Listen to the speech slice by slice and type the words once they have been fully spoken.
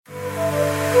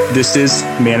This is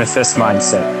Manifest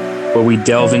Mindset, where we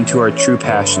delve into our true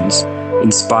passions,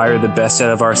 inspire the best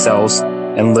out of ourselves,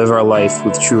 and live our life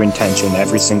with true intention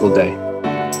every single day.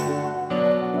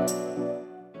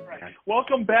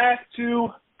 Welcome back to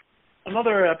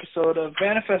another episode of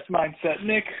Manifest Mindset.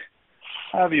 Nick,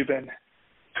 how have you been?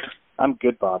 I'm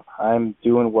good, Bob. I'm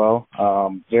doing well.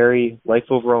 Life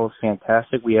overall is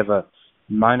fantastic. We have a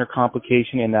minor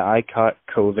complication in that I caught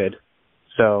COVID,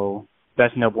 so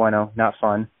that's no bueno, not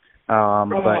fun.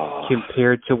 But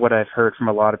compared to what I've heard from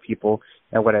a lot of people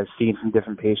and what I've seen from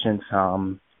different patients,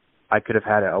 I could have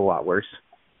had it a lot worse.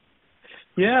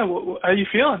 Yeah, how are you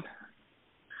feeling?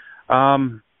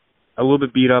 A little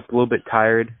bit beat up, a little bit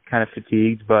tired, kind of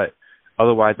fatigued, but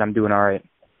otherwise I'm doing all right.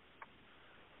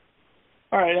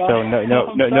 All right. So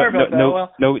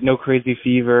no crazy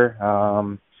fever.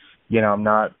 I'm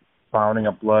not vomiting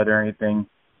up blood or anything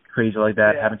crazy like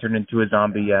that. Yeah. Haven't turned into a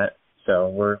zombie yet, so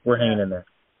we're hanging in there.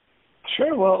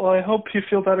 Sure. Well, I hope you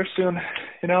feel better soon.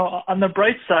 On the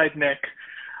bright side, Nick.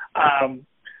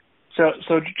 So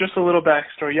just a little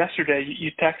backstory. Yesterday,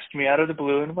 you texted me out of the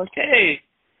blue and I'm like, hey,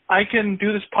 I can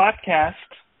do this podcast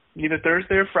either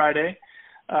Thursday or Friday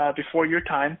before your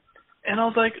time. And I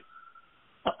was like,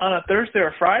 on a Thursday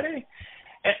or Friday?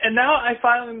 And now I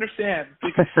finally understand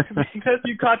because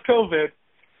you caught COVID,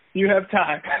 you have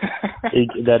time.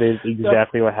 That is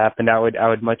exactly what happened. I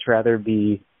would much rather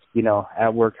be,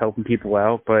 at work helping people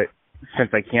out, but since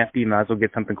I can't be, might as well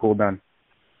get something cool done.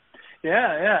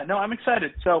 Yeah. No, I'm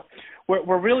excited. So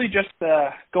we're really just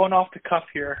going off the cuff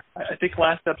here. I think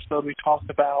last episode we talked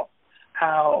about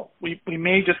how we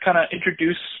may just kind of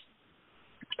introduce,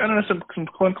 some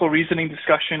clinical reasoning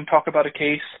discussion, talk about a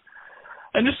case,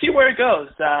 and just see where it goes.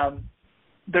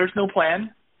 There's no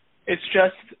plan. It's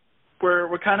just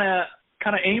we're kind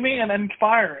of aiming and then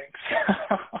firing.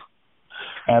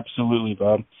 Absolutely,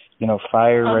 Bob.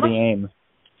 Fire, ready, aim.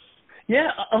 Yeah,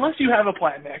 unless you have a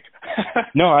plan, Nick.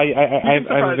 No, I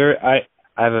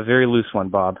have a very loose one,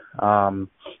 Bob.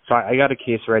 So I got a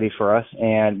case ready for us,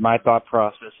 and my thought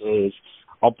process is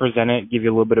I'll present it, give you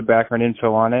a little bit of background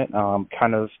info on it,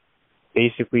 kind of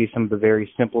basically some of the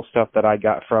very simple stuff that I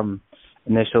got from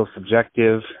initial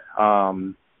subjective,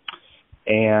 and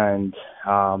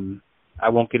I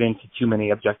won't get into too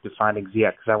many objective findings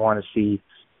yet because I want to see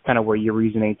kind of where your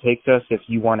reasoning takes us. If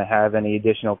you want to have any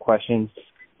additional questions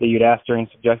that you'd ask during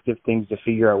subjective, things to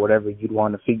figure out whatever you'd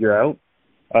want to figure out,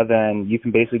 then you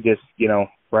can basically just,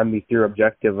 run me through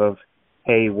objective of,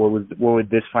 hey, what would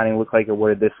this finding look like, or what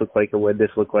did this look like, or what did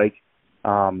this look like?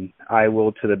 I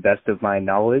will, to the best of my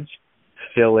knowledge,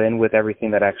 fill in with everything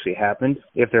that actually happened.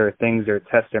 If there are things or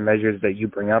tests or measures that you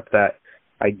bring up that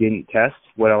I didn't test,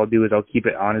 what I'll do is I'll keep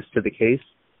it honest to the case,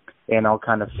 and I'll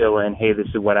kind of fill in, hey, this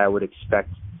is what I would expect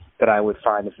that I would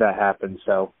find if that happened.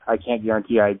 So I can't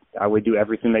guarantee I would do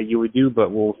everything that you would do, but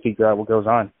we'll figure out what goes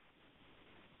on.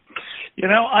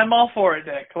 I'm all for it,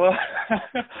 Nick. Well,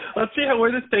 let's see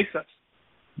where this takes us.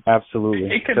 Absolutely.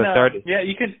 It can, so start.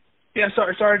 you can. Yeah,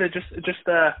 sorry to just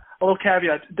a little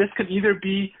caveat. This can either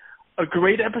be a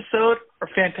great episode or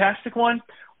fantastic one,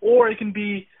 or it can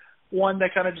be one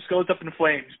that kind of just goes up in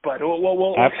flames. But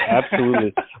we'll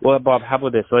Absolutely. Well, Bob, how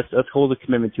about this? Let's hold a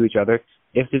commitment to each other.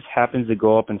 If this happens to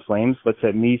go up in flames, let's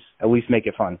at least make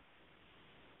it fun.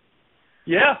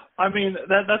 Yeah, I mean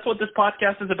that's what this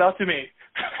podcast is about to me.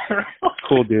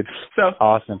 Cool, dude. So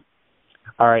awesome.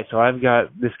 All right, so I've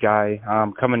got this guy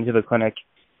coming to the clinic.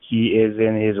 He is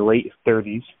in his late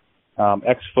 30s,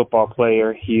 ex-football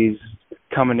player. He's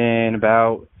coming in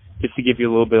about, just to give you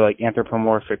a little bit of like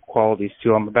anthropomorphic qualities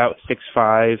to him, about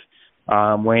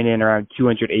 6'5", weighing in around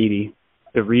 280.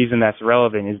 The reason that's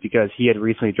relevant is because he had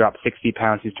recently dropped 60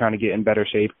 pounds. He's trying to get in better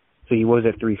shape. So he was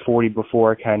at 340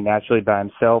 before, kind of naturally by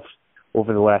himself.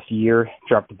 Over the last year,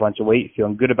 dropped a bunch of weight,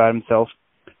 feeling good about himself.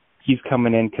 He's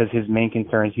coming in because his main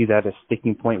concern is he's at a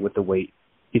sticking point with the weight.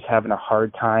 He's having a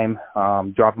hard time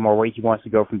dropping more weight. He wants to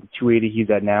go from the 280 he's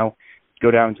at now,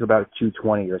 go down to about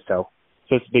 220 or so.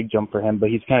 So it's a big jump for him, but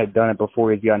he's kind of done it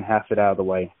before. He's gotten half it out of the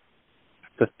way.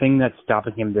 The thing that's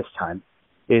stopping him this time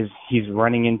is he's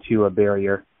running into a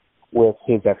barrier with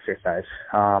his exercise.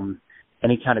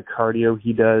 Any kind of cardio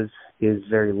he does is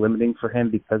very limiting for him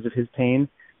because of his pain.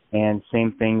 And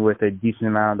same thing with a decent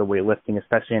amount of the weightlifting,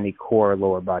 especially in the core,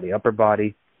 lower body. Upper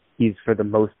body, he's for the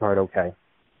most part okay.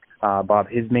 Bob,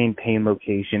 his main pain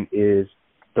location is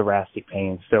thoracic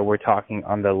pain. So we're talking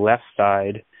on the left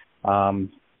side,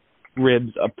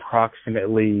 ribs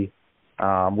approximately,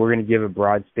 we're going to give a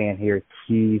broad span here,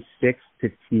 T6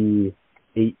 to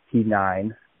T8,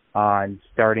 T9, on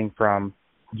starting from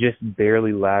just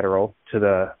barely lateral to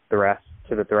the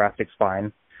thoracic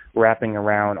spine. wrapping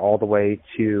around all the way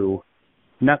to,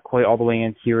 not quite all the way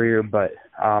anterior, but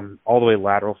all the way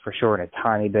lateral for sure, and a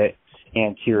tiny bit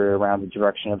anterior around the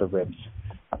direction of the ribs.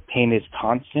 Pain is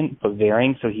constant but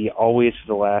varying, so he always,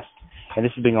 for the last, and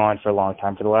this has been going on for a long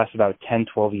time, for the last about 10,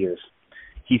 12 years,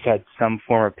 he's had some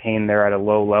form of pain there at a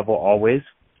low level always.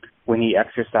 When he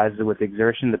exercises with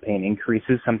exertion, the pain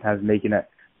increases, sometimes making it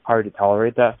hard to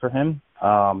tolerate that for him.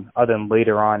 Other than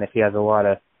later on, if he has a lot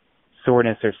of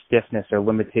soreness or stiffness or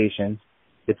limitations,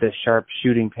 it's a sharp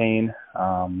shooting pain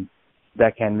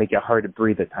that can make it hard to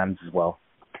breathe at times as well.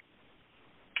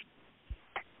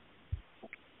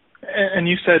 And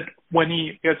you said when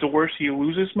he gets worse, he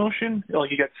loses motion? Like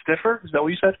he gets stiffer? Is that what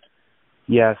you said?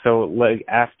 Yeah, so like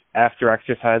after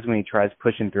exercise, when he tries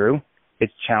pushing through,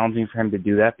 it's challenging for him to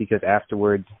do that because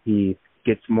afterwards he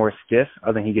gets more stiff,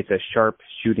 other than he gets a sharp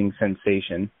shooting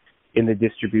sensation in the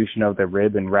distribution of the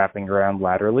rib and wrapping around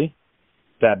laterally.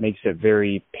 That makes it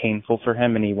very painful for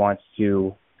him, and he wants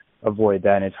to avoid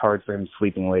that, and it's hard for him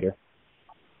sleeping later.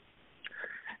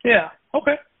 Yeah,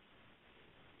 okay.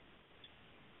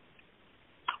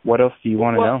 What else do you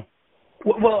want to know?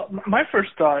 Well, my first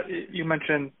thought, you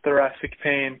mentioned thoracic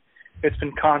pain. It's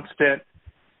been constant.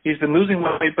 He's been losing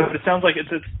weight, but it sounds like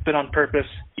it's been on purpose.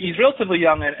 He's relatively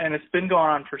young, and it's been going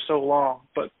on for so long.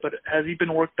 But has he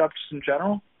been worked up just in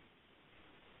general?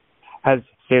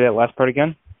 Say that last part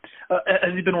again?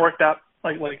 Has he been worked up?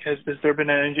 Like has there been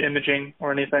any imaging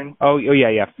or anything? Oh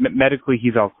yeah. Medically,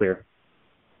 he's all clear.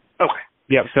 Okay.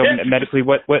 Yeah. So medically,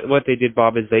 what they did,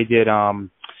 Bob, is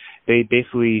they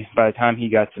basically, by the time he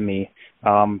got to me,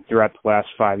 throughout the last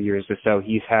 5 years or so,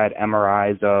 he's had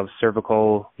MRIs of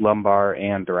cervical, lumbar,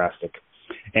 and thoracic.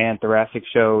 And thoracic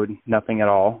showed nothing at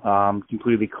all,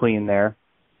 completely clean there,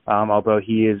 although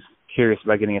he is curious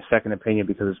about getting a second opinion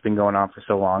because it's been going on for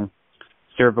so long.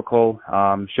 Cervical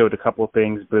showed a couple of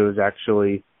things, but it was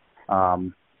actually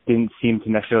didn't seem to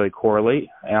necessarily correlate,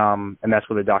 and that's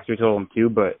what the doctor told him too,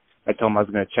 but I told him I was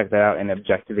going to check that out in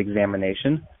objective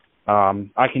examination.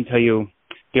 I can tell you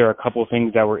there are a couple of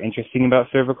things that were interesting about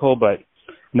cervical, but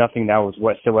nothing that was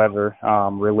whatsoever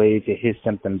related to his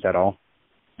symptoms at all.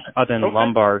 Other than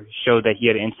lumbar showed that he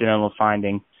had an incidental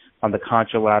finding on the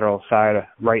contralateral side,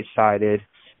 right-sided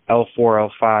L4,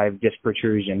 L5 disc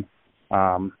protrusion,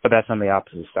 but that's on the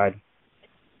opposite side.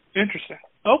 Interesting.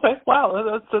 Okay.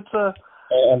 Wow. That's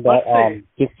and that,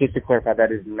 just to clarify,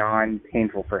 that is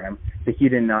non-painful for him. So he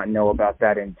did not know about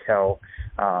that until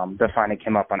the finding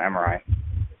came up on MRI.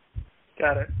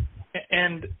 Got it.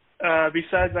 And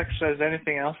besides exercise,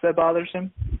 anything else that bothers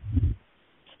him?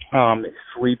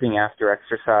 Sleeping after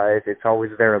exercise, it's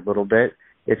always there a little bit.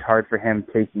 It's hard for him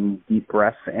taking deep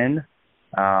breaths in,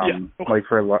 like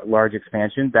for a large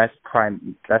expansion. That's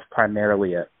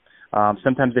primarily it.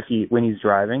 Sometimes when he's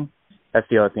driving, that's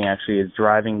the other thing actually, is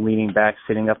driving, leaning back,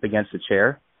 sitting up against a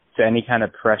chair. So any kind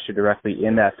of pressure directly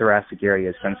in that thoracic area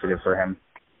is sensitive for him.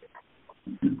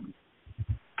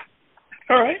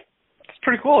 All right. That's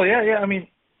pretty cool. Yeah. I mean,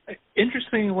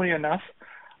 interestingly enough,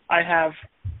 I have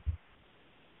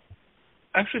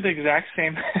actually the exact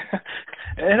same.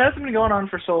 It hasn't been going on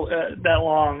for that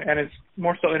long, and it's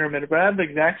more so intermittent, but I have the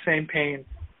exact same pain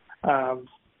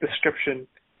description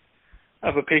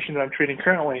of a patient that I'm treating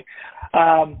currently.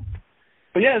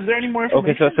 But yeah, is there any more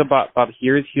information? Okay, so Bob,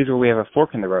 here's where we have a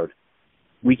fork in the road.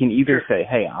 We can either say,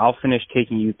 hey, I'll finish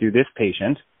taking you through this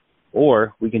patient,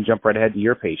 or we can jump right ahead to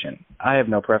your patient. I have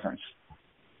no preference.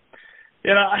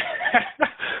 You know,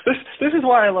 this is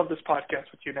why I love this podcast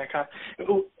with you, Nick. At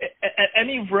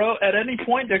any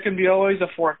point, there can be always a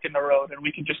fork in the road, and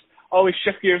we can just always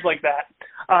shift gears like that.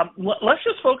 Let's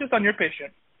just focus on your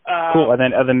patient. Cool, and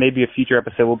then maybe a future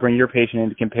episode we'll bring your patient in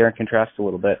to compare and contrast a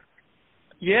little bit.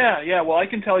 Yeah. Well, I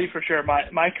can tell you for sure.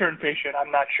 My current patient,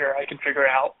 I'm not sure I can figure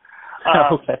out.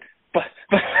 Okay.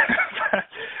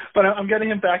 But I'm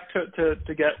getting him back to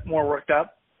get more worked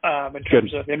up in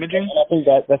terms of imaging. I think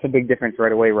that's a big difference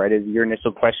right away, right? Is your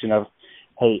initial question of,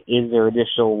 hey, is there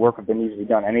additional work that needs to be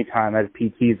done? Anytime as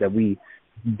PTs that we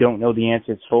don't know the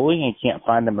answers fully and can't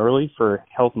find them early for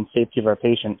health and safety of our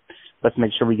patient, let's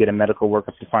make sure we get a medical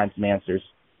workup to find some answers.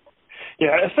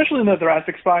 Yeah, especially in the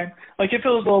thoracic spine. Like if it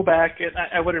was low back,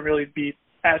 I wouldn't really be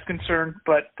as concerned,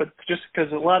 but just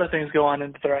because a lot of things go on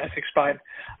in the thoracic spine,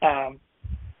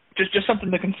 just something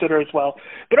to consider as well.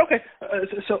 But okay,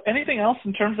 so anything else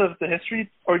in terms of the history,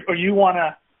 or you want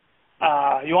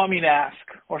me to ask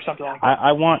or something like that?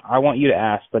 I want you to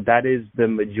ask, but that is the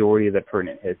majority of the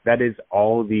pertinent history. That is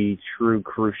all the true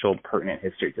crucial pertinent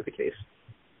history to the case.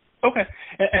 Okay,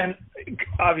 and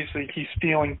obviously he's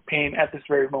feeling pain at this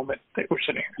very moment that we're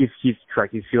sitting here. He's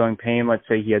correct. He's feeling pain. Let's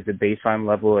say he has a baseline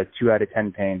level of 2 out of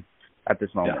 10 pain. at this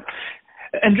moment.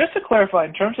 Yeah. And just to clarify,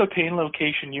 in terms of pain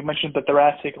location, you mentioned the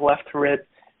thoracic left rib.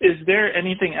 Is there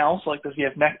anything else? Like, does he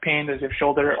have neck pain? Does he have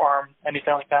shoulder, arm,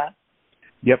 anything like that?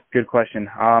 Yep, good question.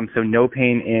 So no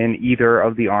pain in either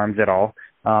of the arms at all.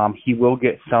 He will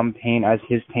get some pain as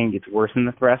his pain gets worse in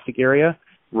the thoracic area,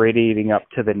 radiating up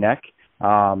to the neck,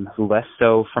 less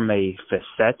so from a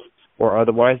facet or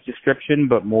otherwise description,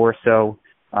 but more so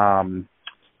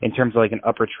in terms of like an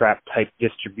upper trap type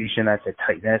distribution. That's a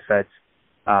tightness. That's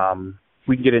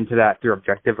we can get into that through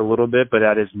objective a little bit, but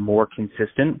that is more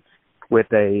consistent with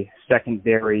a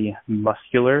secondary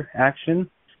muscular action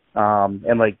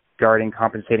and like guarding,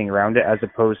 compensating around it, as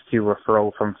opposed to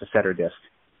referral from facet or disc.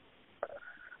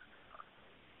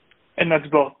 And that's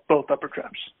both upper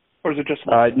traps, or is it just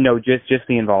no, just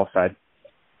the involved side.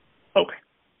 Okay.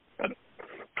 Got it.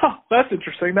 Huh, that's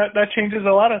interesting. That changes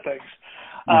a lot of things.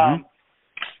 Mm-hmm.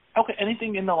 Okay,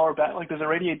 anything in the lower back? Like, does it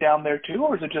radiate down there too,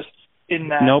 or is it just in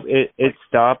that? Nope, it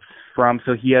stops from,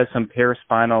 so he has some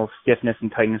paraspinal stiffness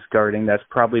and tightness guarding that's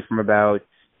probably from about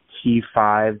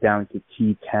T5 down to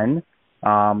T10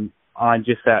 on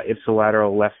just that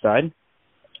ipsilateral left side,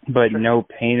 but Sure. No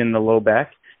pain in the low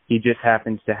back. He just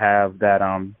happens to have that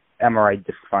MRI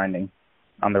disc finding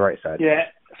on the right side. Yeah.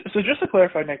 So just to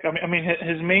clarify, Nick, I mean,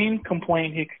 his main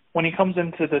complaint when he comes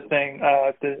into the thing,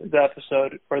 the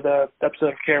episode or the episode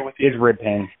of care with you, is rib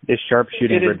pain. Is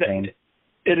sharpshooting rib pain.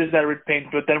 It is that rib pain,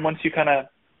 but then once you kind of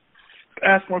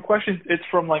ask more questions, it's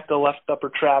from like the left upper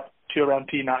trap to around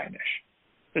T9-ish.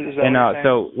 Is that what you're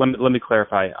so let me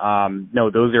clarify. No,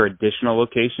 those are additional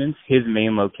locations. His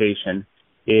main location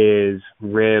is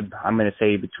rib, I'm going to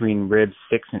say between ribs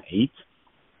 6 and 8,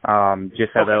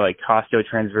 just at that like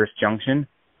costotransverse junction,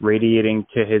 radiating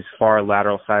to his far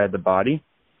lateral side of the body,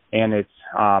 and it's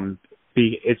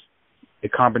a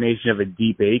combination of a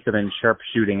deep ache and then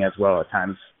sharpshooting as well at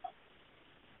times.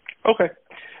 Okay,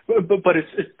 but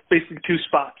it's basically two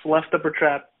spots, left upper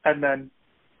trap and then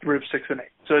ribs 6 and 8.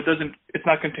 So it's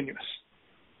not continuous.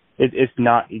 It's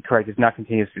not correct. It's not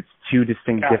continuous. It's two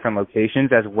distinct different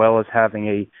locations, as well as having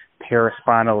a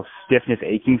paraspinal stiffness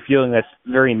aching feeling that's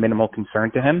very minimal concern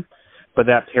to him. But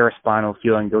that paraspinal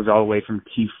feeling goes all the way from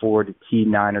T4 to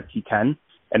T9 or T10,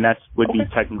 and that would be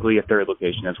technically a third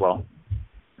location as well.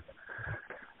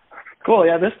 Cool.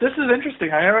 Yeah, this is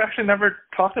interesting. I actually never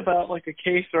talked about like a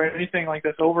case or anything like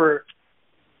this over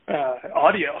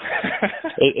audio.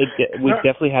 We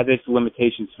definitely have its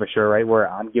limitations for sure, right? Where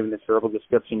I'm giving this verbal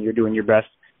description, you're doing your best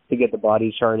to get the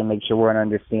body chart and make sure we're an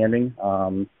understanding. So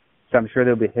I'm sure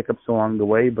there'll be hiccups along the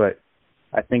way, but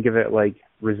I think of it like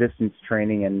resistance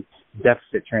training and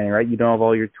deficit training, right? You don't have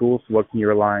all your tools, so what can you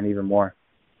rely on even more?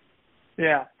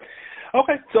 Yeah.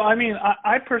 Okay. So, I mean,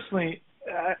 I personally,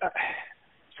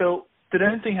 so did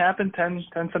anything happen 10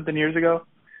 something years ago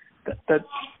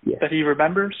that he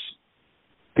remembers?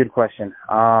 Good question.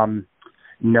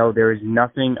 No, there is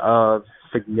nothing of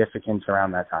significance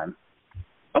around that time.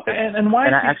 Okay, and why?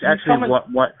 And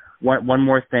one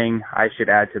more thing I should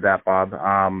add to that, Bob.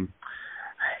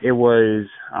 It was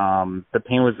the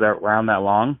pain was around that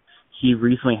long. He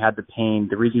recently had the pain.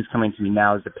 The reason he's coming to me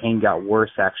now is the pain got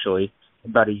worse actually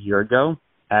about a year ago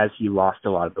as he lost a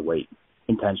lot of the weight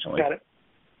intentionally. Got it.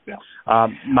 Yeah.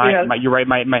 You're right.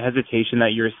 My hesitation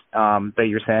that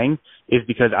you're saying is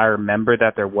because I remember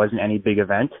that there wasn't any big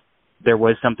event. There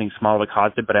was something small that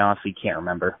caused it, but I honestly can't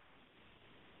remember.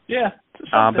 Yeah.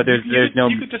 But there's no.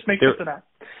 You could just make something up.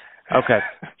 Okay.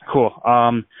 Cool.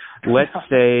 Let's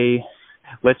say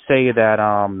that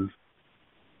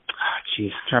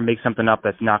trying to make something up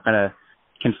that's not gonna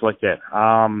conflict it.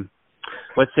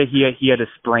 Let's say he had a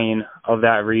sprain of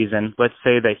that reason. Let's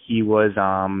say that he was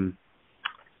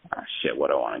what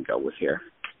do I want to go with here?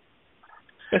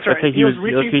 That's right. Let's say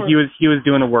he was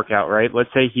doing a workout, right? Let's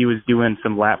say he was doing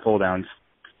some lat pull downs,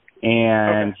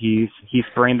 and he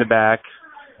sprained the back,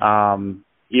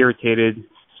 irritated,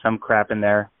 some crap in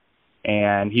there,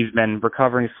 and he's been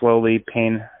recovering slowly.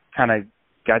 Pain kind of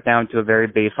got down to a very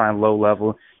baseline low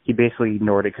level. He basically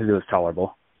ignored it because it was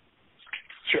tolerable.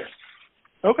 Sure.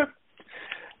 Okay.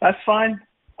 That's fine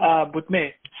with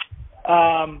me.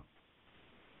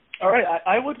 All right,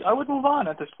 I would move on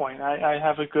at this point. I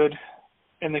have a good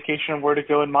indication of where to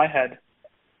go in my head.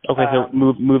 Okay, so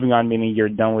moving on, meaning you're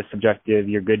done with subjective,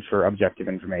 you're good for objective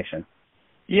information.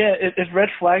 Yeah, if red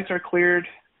flags are cleared,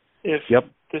 if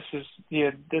this is,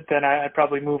 then I'd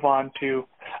probably move on to,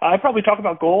 I'd probably talk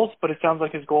about goals, but it sounds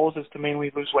like his goals is to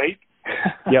mainly lose weight.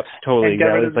 Yep, totally. And get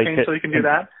rid of the pain so he can do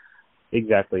that.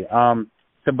 Exactly.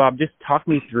 So, Bob, just talk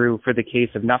me through, for the case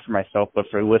of, not for myself, but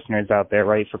for listeners out there,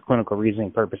 right, for clinical reasoning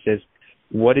purposes,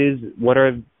 what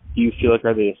are do you feel like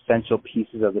are the essential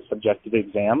pieces of the subjective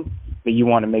exam that you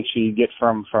want to make sure you get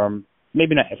from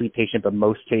maybe not every patient, but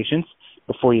most patients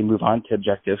before you move on to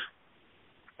objective?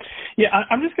 Yeah,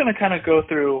 I'm just going to kind of go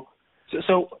through.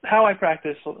 So how I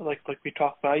practice, like we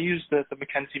talked about, I use the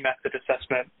McKenzie method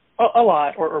assessment a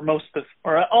lot, or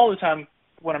all the time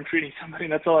when I'm treating somebody.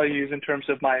 That's all I use in terms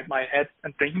of my head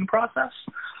and thinking process.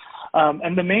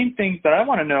 And the main thing that I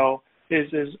want to know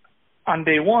is on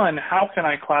day one, how can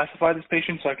I classify this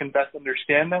patient so I can best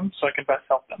understand them, so I can best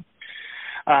help them.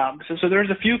 So there's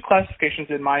a few classifications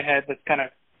in my head that's kind of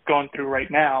going through right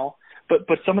now.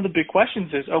 But some of the big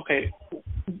questions is, okay,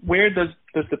 where does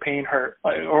the pain hurt,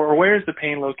 or where is the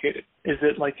pain located? Is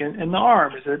it like in the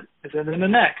arm? Is it in the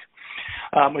neck?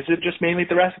 Is it just mainly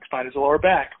thoracic spine? Is it lower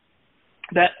back?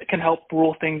 That can help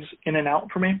rule things in and out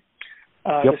for me.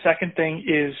 Yep. The second thing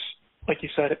is, like you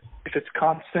said, if it's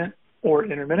constant or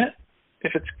intermittent.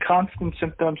 If it's constant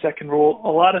symptoms, that can rule a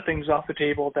lot of things off the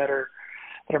table that are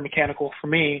mechanical for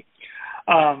me.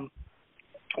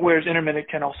 Whereas intermittent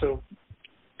can also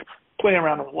play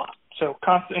around a lot. So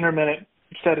constant, intermittent,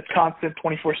 you said it's constant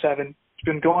 24/7. It's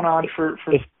been going on for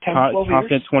 10, 12 years.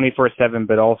 Constant 24/7,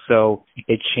 but also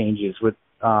it changes with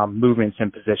movements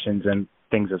and positions and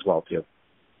things as well too.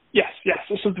 Yes.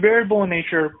 So it's variable in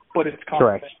nature, but it's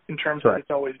constant. Correct. In terms of it's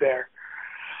always there.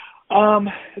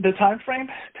 The time frame,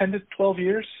 10 to 12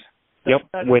 years.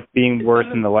 Yep, with being worse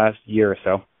in the last year or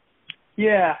so.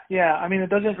 Yeah. I mean, it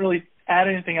doesn't really add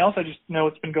anything else. I just know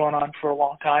it's been going on for a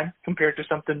long time compared to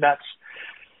something that's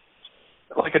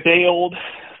like a day old,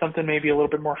 something maybe a little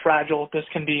bit more fragile.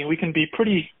 We can be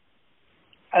pretty,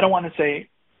 I don't want to say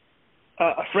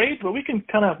afraid, but we can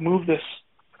kind of move this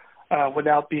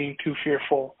without being too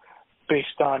fearful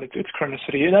based on its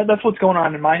chronicity. That's what's going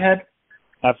on in my head.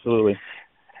 Absolutely.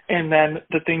 And then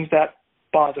the things that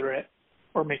bother it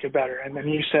or make it better. And then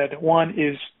you said one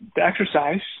is the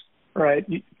exercise, right?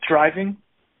 Driving,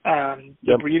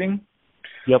 the breathing.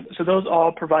 Yep. So those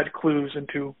all provide clues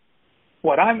into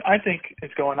what I think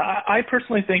is going on. I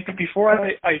personally think that before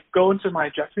I go into my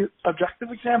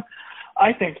objective exam,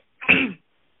 I think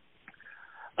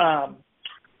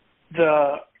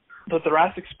the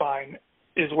thoracic spine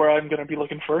is where I'm going to be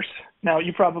looking first. Now,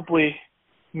 you probably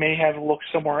may have looked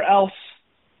somewhere else,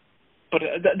 but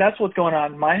that's what's going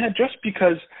on in my head, just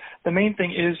because the main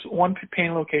thing is one,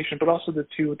 pain location, but also the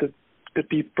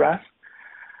deep breath.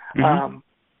 Mm-hmm.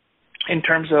 In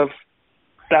terms of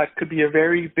that could be a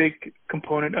very big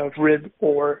component of rib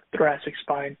or thoracic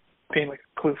spine pain, like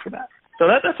a clue for that. So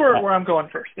that's where I'm going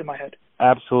first in my head.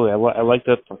 Absolutely. I like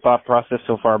the thought process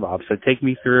so far, Bob. So take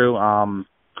me through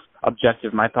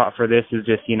objective. My thought for this is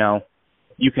just,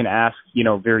 you can ask,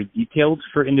 very detailed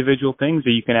for individual things,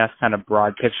 or you can ask kind of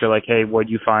broad picture, like, hey, what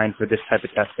do you find for this type of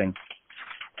testing?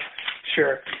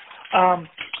 Sure.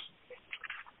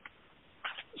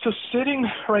 So sitting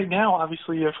right now,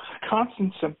 obviously, you have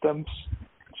constant symptoms.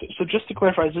 So just to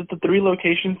clarify, is it the 3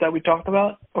 locations that we talked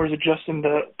about, or is it just in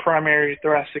the primary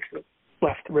thoracic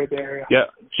left rib area? Yeah,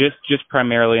 just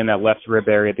primarily in that left rib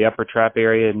area. The upper trap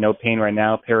area, no pain right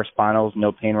now. Paraspinals,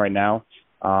 no pain right now.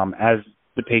 As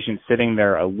the patient's sitting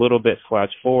there, a little bit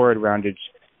slouched forward, rounded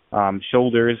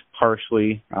shoulders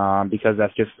partially, because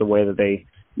that's just the way that they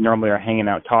normally are hanging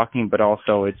out talking, but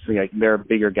also it's like they're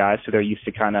bigger guys, so they're used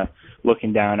to kind of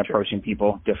looking down, approaching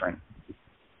people different.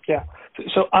 Yeah.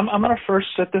 So I'm going to first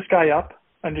set this guy up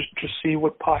and just see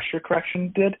what posture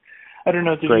correction did. I don't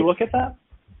know, did you look at that?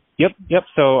 Yep.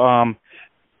 So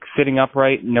sitting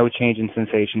upright, no change in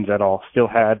sensations at all. Still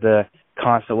had the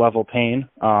constant level pain.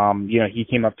 He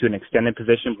came up to an extended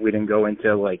position, but we didn't go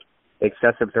into like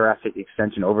excessive thoracic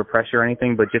extension overpressure or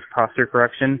anything, but just posture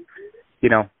correction.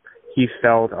 He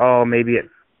felt, maybe it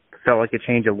felt like it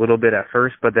changed a little bit at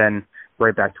first, but then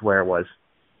right back to where it was.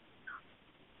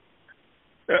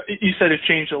 You said it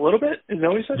changed a little bit? Is that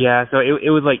what you said? Yeah, so it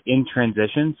was like in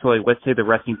transition. So like, let's say the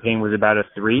resting pain was about a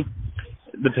 3.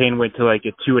 The pain went to like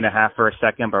a 2.5 for a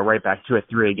second, but right back to a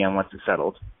 3 again once it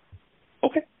settled.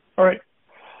 Okay. All right.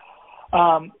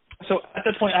 So at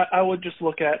that point, I would just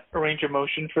look at a range of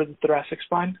motion for the thoracic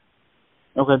spine.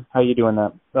 Okay. How are you doing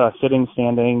that? Sitting,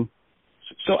 standing?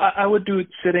 So I would do it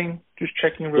sitting, just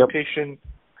checking rotation.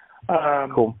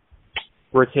 Cool.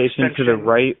 Rotation extension. To the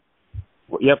right.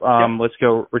 Yep. Let's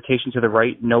go rotation to the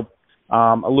right. Nope.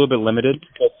 A little bit limited.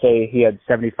 Let's say he had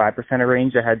 75% of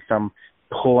range. I had some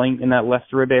pulling in that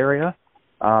left rib area.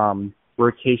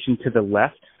 Rotation to the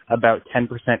left, about 10%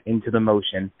 into the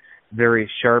motion. Very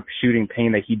sharp shooting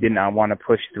pain that he did not want to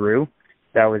push through.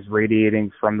 That was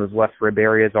radiating from those left rib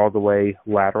areas all the way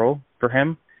lateral for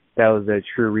him. That was a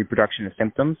true reproduction of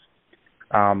symptoms.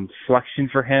 Flexion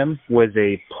for him was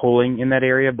a pulling in that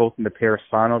area, both in the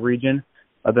paraspinal region,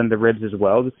 then the ribs as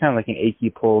well. Just kind of like an achy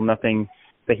pull, nothing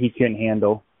that he couldn't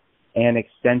handle. And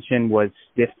extension was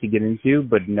stiff to get into,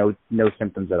 but no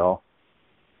symptoms at all.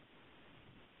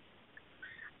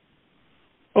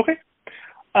 Okay.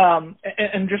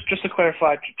 And just to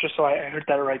clarify, just so I heard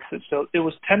that right, so it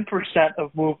was 10%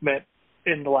 of movement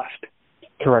in the left.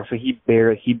 Correct. So he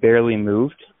barely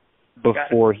moved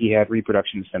before he had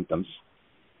reproduction symptoms.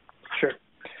 Sure.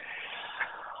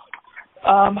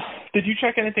 Did you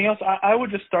check anything else? I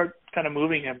would just start kind of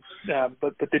moving him,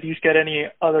 but did you get any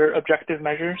other objective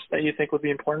measures that you think would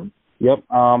be important? Yep.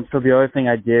 So the other thing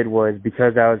I did was,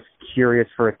 because I was curious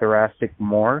for a thoracic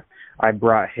more, I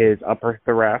brought his upper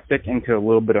thoracic into a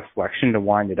little bit of flexion to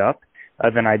wind it up.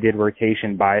 Then I did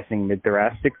rotation biasing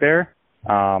mid-thoracic there.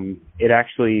 It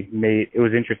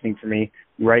was interesting for me.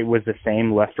 Right was the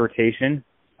same, left rotation,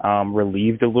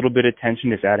 relieved a little bit of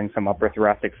tension, just adding some upper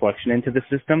thoracic flexion into the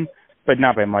system, but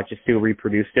not by much. It still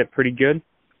reproduced it pretty good.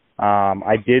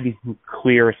 I did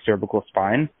clear cervical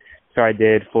spine, so I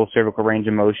did full cervical range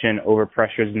of motion, over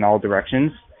pressures in all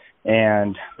directions,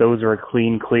 and those were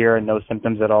clean, clear, and no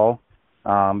symptoms at all.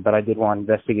 But I did want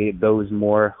to investigate those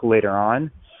more later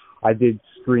on. I did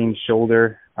screen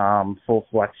shoulder, full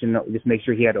flexion, just make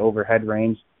sure he had overhead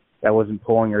range that wasn't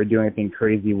pulling or doing anything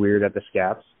crazy weird at the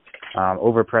scaps.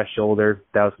 Overpressed shoulder,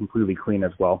 that was completely clean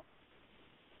as well.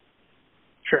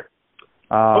 Sure.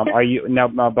 Okay. Are you now,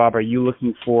 Bob? Are you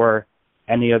looking for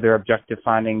any other objective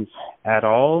findings at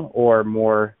all, or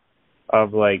more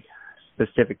of like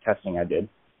specific testing I did?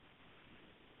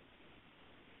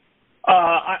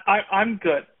 I'm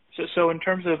good. So in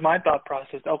terms of my thought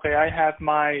process, okay, I have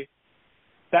my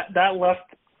that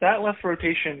left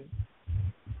rotation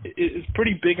is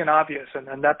pretty big and obvious,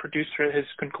 and that produced his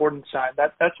concordant sign.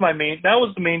 That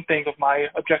was the main thing of my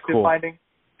objective finding.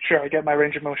 Sure, I get my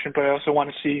range of motion, but I also want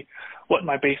to see what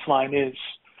my baseline is,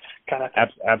 kind of thing.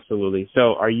 Absolutely.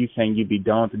 So are you saying you'd be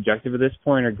done with objective at this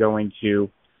point, or going to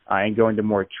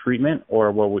more treatment,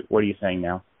 or what are you saying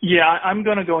now? Yeah, I'm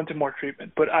going to go into more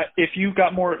treatment, but if you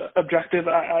got more objective,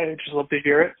 I just love to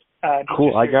hear it.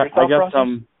 Cool. I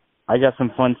got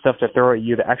some fun stuff to throw at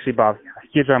you. Actually, Bob,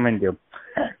 here's what I'm going to do.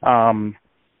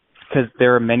 Because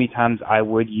there are many times I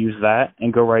would use that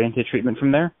and go right into treatment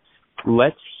from there.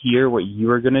 Let's hear what you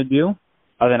are going to do.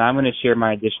 Then I'm going to share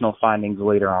my additional findings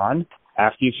later on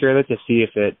after you share that, to see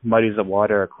if it muddies the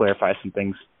water or clarifies some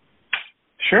things.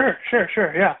 Sure,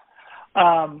 yeah.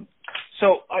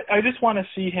 So I just want to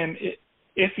see him,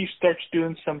 if he starts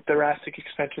doing some thoracic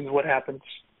extensions, what happens?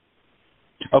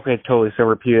 Okay, totally. So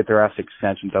repeated thoracic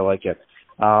extensions, I like it.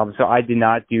 So I did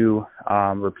not do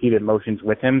repeated motions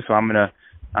with him, so I'm going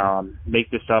to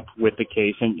make this up with the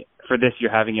case. And for this,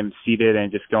 you're having him seated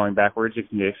and just going backwards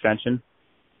in the extension?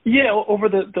 Yeah, over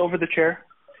the chair.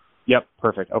 Yep,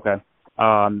 perfect. Okay.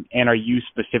 And are you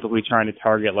specifically trying to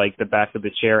target like the back of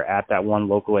the chair at that one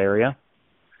local area?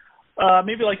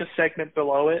 Maybe like a segment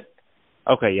below it.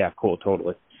 Okay, yeah, cool,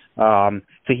 totally. So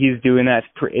he's doing that.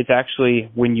 It's actually,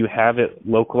 when you have it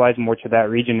localized more to that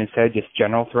region instead of just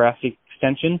general thoracic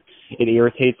extension, it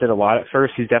irritates it a lot at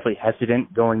first. He's definitely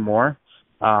hesitant going more.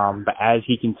 But as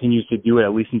he continues to do it,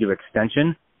 at least into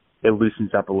extension, it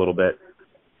loosens up a little bit.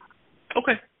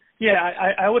 Okay. Yeah,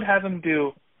 I would have him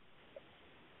do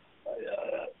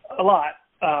a lot.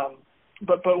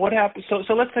 But what happens?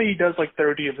 So let's say he does like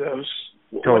 30 of those.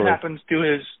 Totally. What happens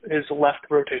to his left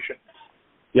rotation?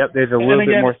 Yep, there's a little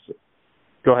bit more.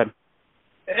 Go ahead.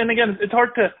 And again, it's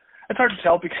hard to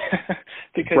tell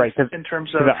because right, in terms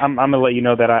of I'm gonna let you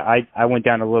know that I went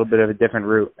down a little bit of a different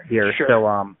route here. Sure.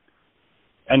 So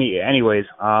anyways,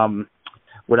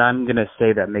 what I'm gonna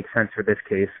say that makes sense for this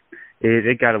case is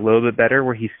it got a little bit better,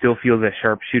 where he still feels a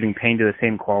sharp shooting pain to the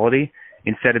same quality.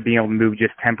 Instead of being able to move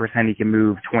just 10%, he can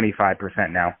move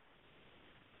 25% now.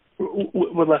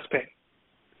 With less pain?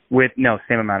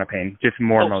 Same amount of pain, just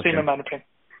more motion. Same amount of pain.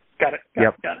 Got it.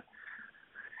 Yep. Got it.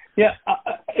 Yeah,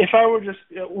 if I were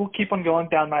we'll keep on going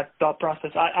down that thought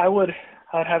process.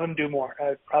 I'd have him do more.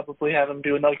 I'd probably have him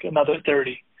do like another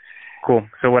 30. Cool.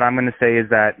 So what I'm going to say is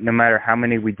that no matter how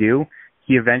many we do,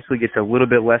 he eventually gets a little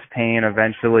bit less pain,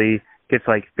 eventually gets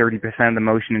like 30% of the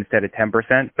motion instead of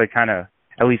 10%, but kind of,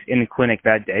 at least in the clinic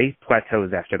that day,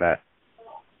 plateaus after that.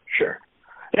 Sure.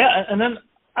 Yeah, and then,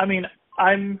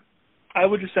 I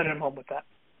would just send him home with that.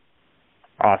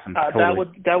 Awesome. Totally.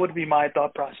 That would be my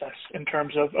thought process in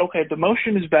terms of, okay, the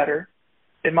motion is better,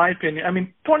 in my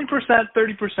opinion. 20%,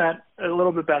 30%, a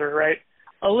little bit better, right?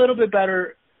 A little bit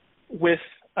better with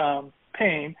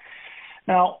pain.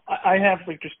 Now, I have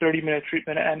like just 30-minute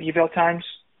treatment and eval times,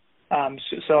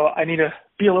 So I need to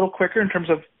be a little quicker in terms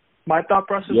of my thought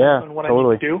process and what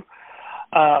totally. I need to do.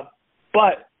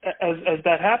 But as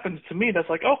that happens to me, that's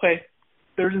like, okay,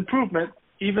 there's improvement,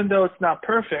 even though it's not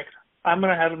perfect. I'm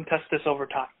going to have him test this over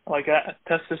time,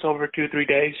 test this over 2-3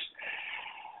 days.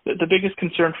 The biggest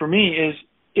concern for me is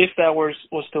if that was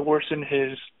to worsen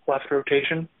his left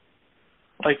rotation.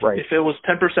 If it was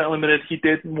 10% limited, he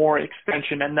did more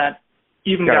extension, and that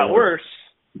even got worse,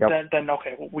 then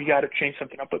okay, well, we got to change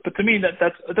something up. But to me,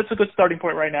 that's a good starting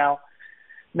point right now.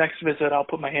 Next visit, I'll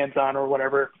put my hands on or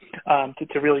whatever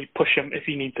to really push him if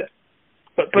he needs it.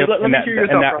 But let me hear your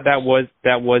thoughts.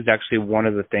 That was actually one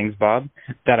of the things, Bob,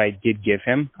 that I did give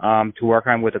him to work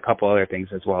on with a couple other things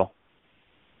as well.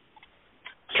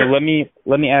 Sure. So let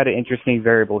me add an interesting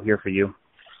variable here for you.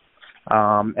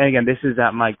 And again, this is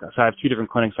at so I have two different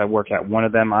clinics I work at. One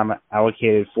of them I'm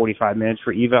allocated 45 minutes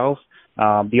for evals.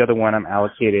 The other one I'm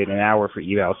allocated an hour for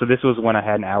eval. So this was when I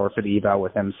had an hour for the eval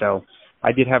with him. So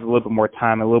I did have a little bit more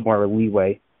time, a little more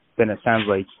leeway than it sounds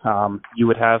like you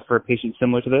would have for a patient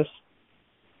similar to this.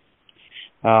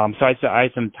 So I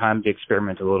had some time to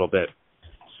experiment a little bit.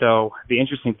 So the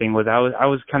interesting thing was I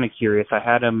was kind of curious. I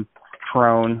had him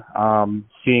prone,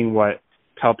 seeing what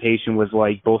palpation was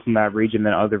like both in that region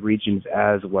and other regions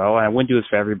as well. And I wouldn't do this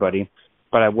for everybody,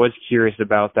 but I was curious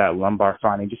about that lumbar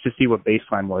finding just to see what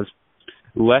baseline was.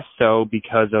 Less so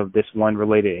because of this one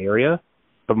related area,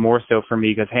 but more so for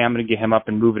me because, hey, I'm going to get him up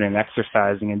and moving and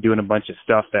exercising and doing a bunch of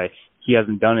stuff that he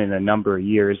hasn't done in a number of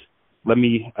years. Let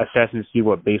me assess and see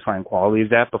what baseline quality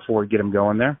is at before we get him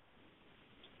going there.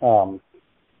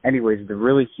 Anyways,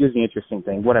 here's the interesting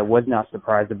thing. What I was not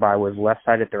surprised by was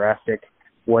left-sided thoracic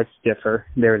was stiffer.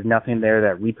 There was nothing there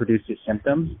that reproduced his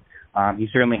symptoms. He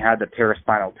certainly had the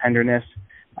paraspinal tenderness.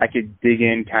 I could dig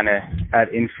in kind of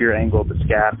at inferior angle of the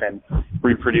scap and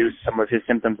reproduce some of his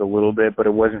symptoms a little bit, but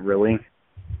it wasn't really.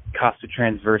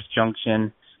 Costotransverse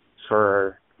junction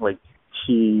for like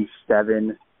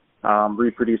T7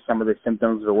 reproduced some of the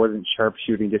symptoms, but it wasn't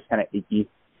sharpshooting, just kind of achy.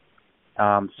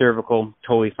 Cervical,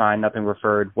 totally fine, nothing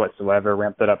referred whatsoever.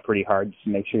 Ramped it up pretty hard just to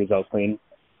make sure he's all clean.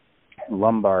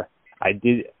 Lumbar, I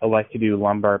did elect to do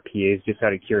lumbar PAs just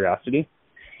out of curiosity.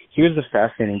 Here's the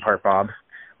fascinating part, Bob.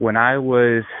 When I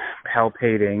was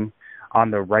palpating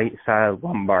on the right side of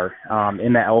lumbar,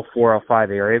 in the L4, L5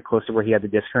 area, close to where he had the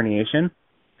disc herniation,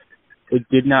 it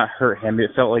did not hurt him. It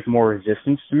felt like more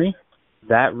resistance to me.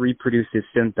 That reproduced his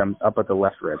symptoms up at the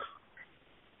left rib.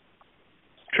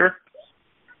 Sure.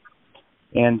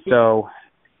 And so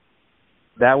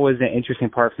that was an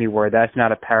interesting part for me where that's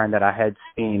not a pattern that I had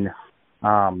seen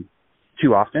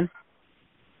too often.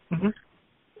 Mm-hmm.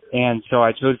 And so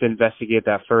I chose to investigate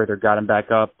that further, got him back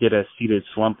up, did a seated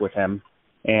slump with him,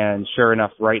 and sure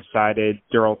enough, right-sided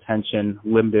dural tension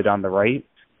limited on the right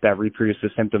that reproduced the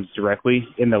symptoms directly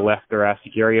in the left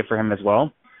thoracic area for him as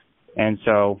well. And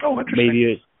so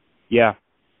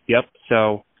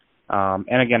So,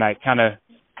 and again, I kind of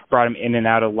brought him in and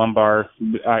out of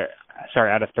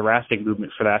out of thoracic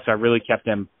movement for that. So I really kept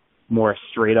him more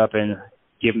straight up and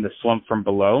gave him the slump from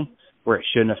below where it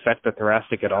shouldn't affect the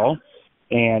thoracic at all.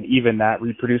 And even that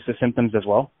reproduced the symptoms as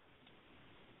well.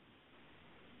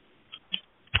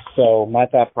 So my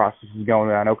thought process is going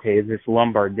on, okay, is this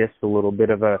lumbar disc a little bit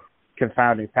of a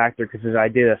confounding factor? Because as I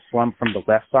did a slump from the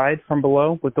left side from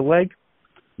below with the leg,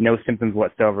 no symptoms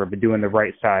whatsoever, but doing the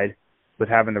right side with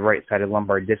having the right-sided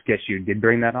lumbar disc issue did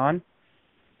bring that on.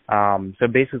 So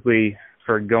basically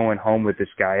for going home with this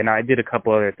guy, and I did a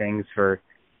couple other things for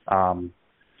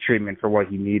treatment for what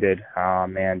he needed,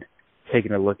 and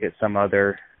taking a look at some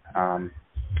other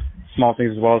small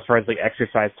things as well as far as like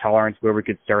exercise tolerance where we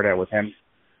could start at with him.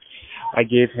 I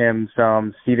gave him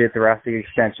some seated thoracic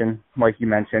extension, like you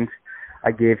mentioned.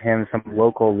 I gave him some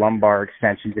local lumbar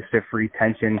extension just to free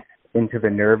tension into the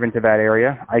nerve into that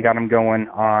area. I got him going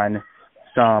on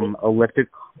some elliptic.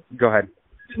 Go ahead.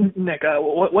 Nick,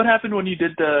 what happened when you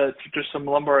did just some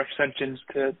lumbar extensions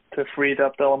to free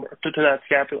up the lumbar to that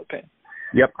scapular pain?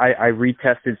 Yep, I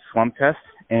retested slump test,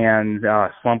 and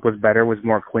slump was better, was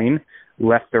more clean.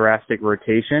 Left thoracic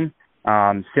rotation,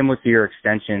 similar to your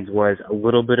extensions, was a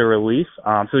little bit of relief.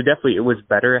 So definitely it was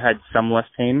better. It had some less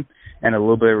pain and a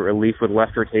little bit of relief with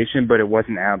left rotation, but it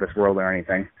wasn't out of this world or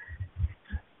anything.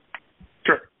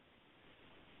 Sure.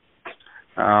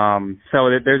 So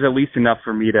there's at least enough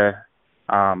for me to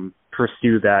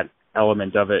pursue that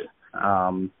element of it.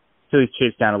 So he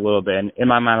chased down a little bit. And in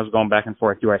my mind, I was going back and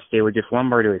forth. Do I stay with just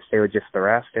lumbar? Do I stay with just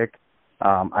thoracic?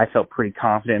 I felt pretty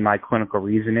confident in my clinical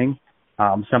reasoning.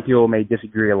 Some people may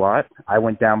disagree a lot. I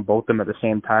went down both of them at the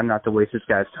same time, not to waste this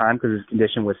guy's time because his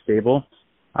condition was stable.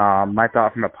 My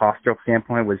thought from a postural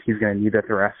standpoint was he's going to need a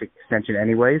thoracic extension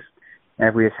anyways. And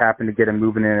if we just happen to get him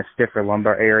moving in a stiffer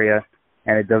lumbar area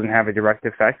and it doesn't have a direct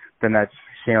effect, then that's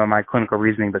shame on my clinical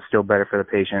reasoning, but still better for the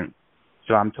patient.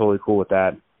 So I'm totally cool with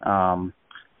that.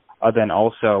 Then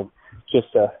also,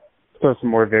 just to throw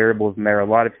some more variables in there, a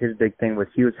lot of his big thing was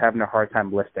he was having a hard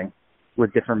time lifting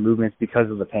with different movements because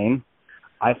of the pain.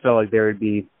 I felt like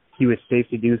he was safe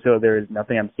to do so. There is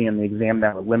nothing I'm seeing in the exam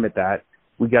that would limit that.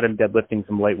 We got him deadlifting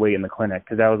some lightweight in the clinic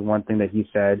because that was one thing that he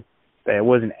said that it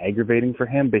wasn't aggravating for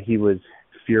him, but he was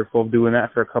fearful of doing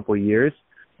that for a couple of years,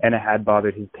 and it had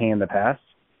bothered his pain in the past.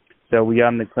 So we got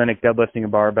him in the clinic deadlifting a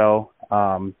barbell,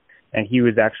 and he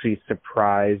was actually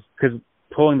surprised because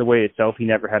pulling the weight itself he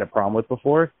never had a problem with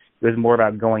before. It was more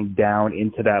about going down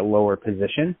into that lower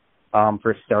position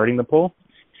for starting the pull,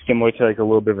 similar to like a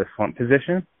little bit of a slump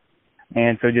position.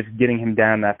 And so just getting him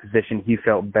down in that position, he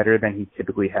felt better than he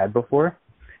typically had before.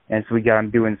 And so we got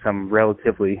him doing some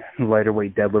relatively lighter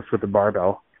weight deadlifts with the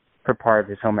barbell for part of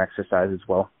his home exercise as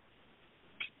well.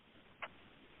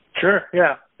 Sure,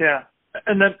 yeah.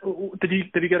 And then did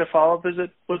he get a follow-up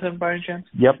visit with him by any chance?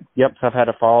 Yep. So I've had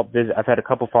a follow-up visit. I've had a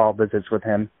couple follow-up visits with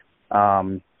him.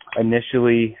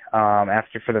 Initially,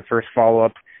 after for the first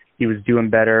follow-up, he was doing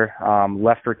better.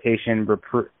 Left rotation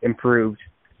improved.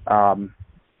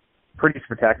 Pretty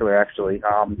spectacular, actually.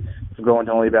 Going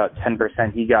to only about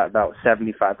 10%, he got about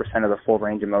 75% of the full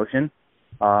range of motion.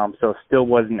 So still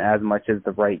wasn't as much as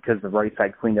the right, because the right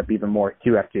side cleaned up even more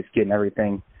too after just getting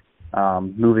everything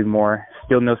moving more.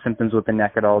 Still no symptoms with the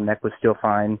neck at all. Neck was still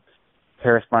fine.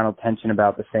 Paraspinal tension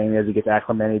about the same as he gets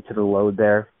acclimated to the load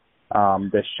there.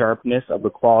 The sharpness of the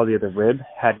quality of the rib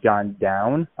had gone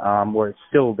down, where it's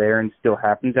still there and still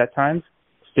happens at times.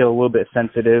 Still a little bit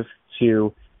sensitive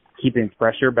to keeping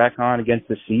pressure back on against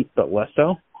the seat, but less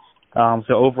so.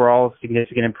 So overall,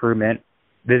 significant improvement.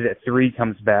 Visit 3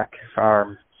 comes back, so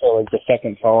like the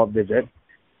second follow-up visit.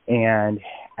 And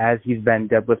as he's been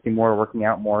deadlifting more, working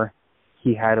out more,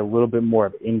 he had a little bit more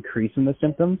of increase in the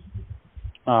symptoms.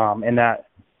 And that,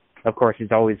 of course, is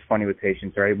always funny with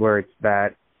patients, right, where it's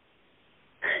that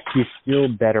he's still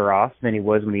better off than he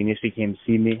was when he initially came to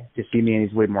see me, and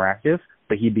he's way more active.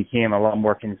 But he became a lot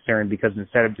more concerned because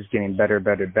instead of just getting better,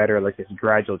 like this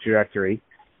gradual trajectory,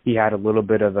 he had a little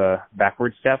bit of a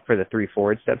backward step for the 3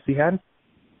 forward steps he had.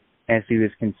 And so he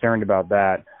was concerned about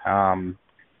that.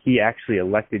 He actually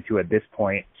elected to, at this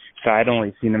point, so I'd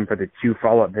only seen him for the 2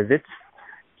 follow-up visits.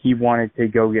 He wanted to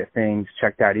go get things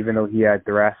checked out, even though he had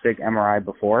thoracic MRI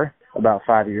before, about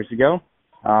 5 years ago.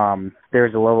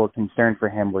 There's a level of concern for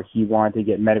him where he wanted to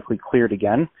get medically cleared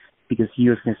again because he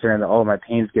was concerned that, my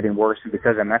pain's getting worse, and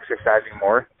because I'm exercising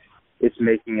more, it's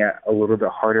making it a little bit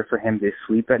harder for him to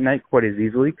sleep at night quite as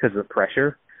easily because of the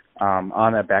pressure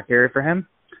on that back area for him.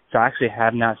 So I actually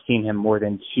have not seen him more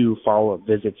than 2 follow-up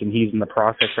visits, and he's in the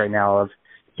process right now of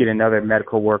getting another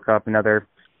medical workup, another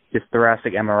just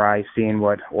thoracic MRI, seeing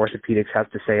what orthopedics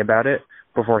have to say about it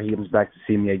before he comes back to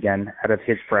see me again out of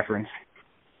his preference.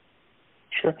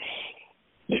 Sure.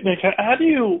 Nick,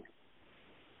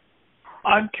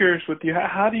 I'm curious with you,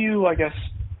 how do you, I guess,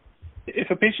 if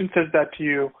a patient says that to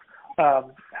you,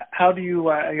 how do you,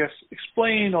 I guess,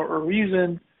 explain or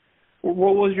reason?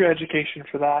 What was your education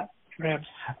for that for him?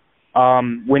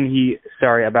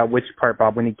 About which part,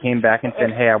 Bob? When he came back and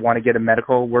said, hey, I want to get a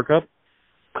medical workup?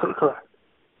 Correct.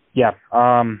 Yeah.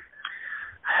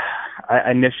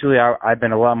 Initially, I've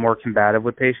been a lot more combative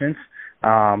with patients,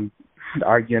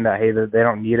 arguing that, hey, they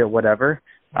don't need it, whatever.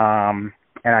 And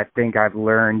I think I've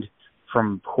learned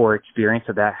from poor experience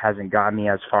that hasn't gotten me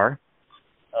as far.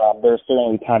 There's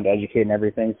certainly time to educate and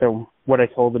everything. So what I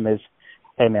told him is,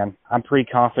 hey, man, I'm pretty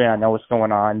confident I know what's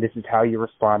going on. This is how you're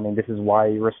responding. This is why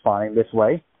you're responding this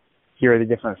way. Here are the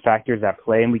different factors at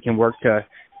play, and we can work to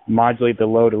modulate the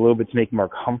load a little bit to make it more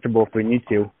comfortable if we need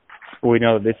to. But we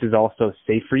know this is also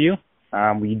safe for you.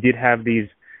 We did have these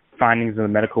findings in the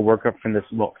medical workup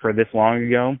for this long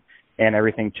ago, and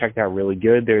everything checked out really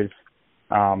good. There's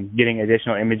getting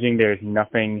additional imaging. There's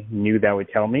nothing new that would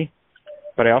tell me.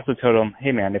 But I also told him,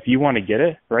 hey, man, if you want to get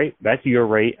it, right, that's your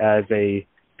right as a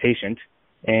patient,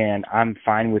 and I'm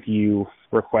fine with you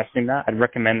requesting that. I'd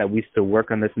recommend that we still work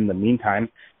on this in the meantime,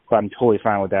 but I'm totally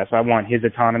fine with that. So I want his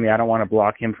autonomy. I don't want to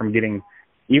block him from getting,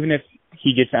 even if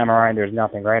he gets an MRI and there's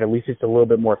nothing, right, at least it's a little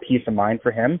bit more peace of mind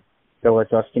for him that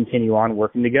lets us continue on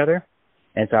working together.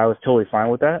 And so I was totally fine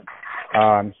with that.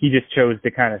 He just chose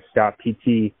to kind of stop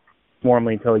PT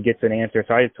formally until he gets an answer.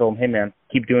 So I just told him, hey, man,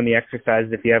 keep doing the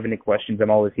exercises. If you have any questions,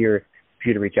 I'm always here for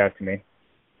you to reach out to me.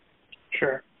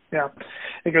 Sure. Yeah.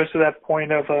 It goes to that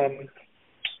point of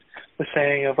the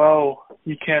saying of,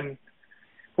 you can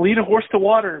lead a horse to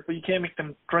water, but you can't make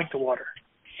them drink the water.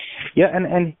 Yeah,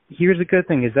 and here's the good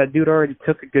thing is that dude already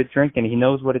took a good drink and he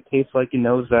knows what it tastes like. He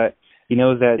knows that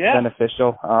it's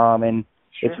beneficial. And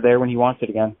Sure. it's there when he wants it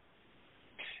again.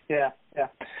 Yeah.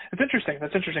 It's interesting.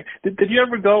 That's interesting. Did you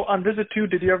ever go on visit 2?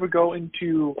 Did you ever go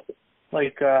into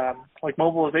like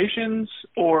mobilizations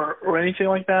or anything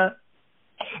like that?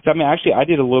 So, I mean, actually, I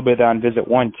did a little bit of that on visit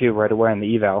 1 too, right away on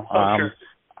the eval. Sure.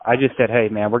 I just said, hey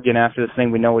man, we're getting after this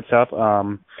thing. We know what's up. So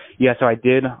I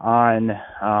did on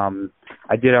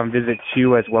visit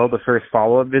 2 as well, the first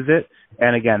follow-up visit.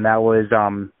 And again, that was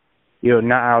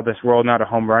not out of this world, not a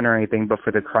home run or anything, but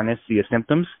for the chronicity of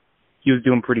symptoms, he was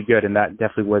doing pretty good, and that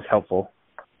definitely was helpful.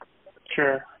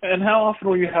 Sure. And how often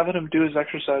were you having him do his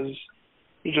exercises?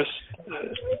 You just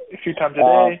a few times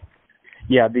a day?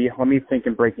 Let me think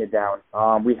and break it down.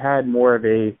 We had more of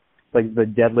the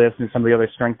deadlifts and some of the other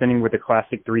strengthening with the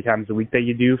classic 3 times a week that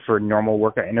you do for normal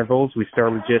workout intervals. We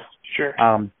started with just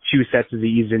 2 sets as he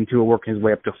eased into it, working his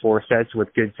way up to 4 sets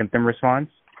with good symptom response.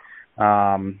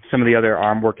 Some of the other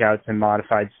arm workouts and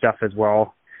modified stuff as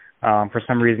well. For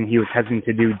some reason, he was hesitant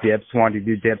to do dips, wanted to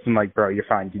do dips. I'm like, bro, you're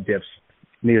fine, do dips.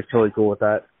 And he was totally cool with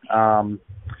that.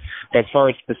 As far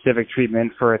as specific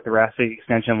treatment for a thoracic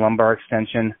extension, lumbar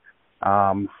extension,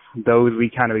 those we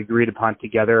kind of agreed upon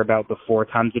together about the 4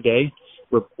 times a day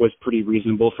was pretty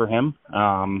reasonable for him.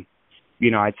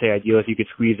 I'd say ideal if you could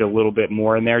squeeze a little bit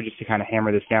more in there just to kind of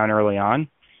hammer this down early on.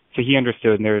 So he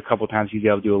understood, and there were a couple times he'd be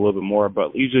able to do a little bit more,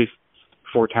 but usually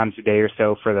 4 times a day or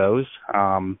so for those.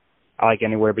 I like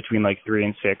anywhere between 3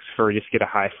 and 6 for just get a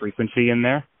high frequency in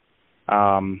there.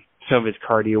 Some of his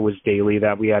cardio was daily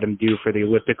that we had him do for the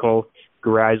elliptical,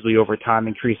 gradually over time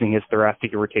increasing his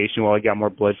thoracic rotation while he got more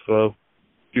blood flow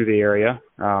through the area.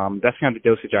 That's kind of the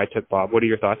dosage I took, Bob. What are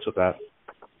your thoughts with that?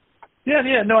 Yeah,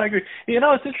 no, I agree.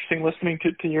 It's interesting listening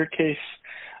to your case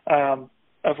of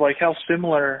how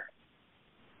similar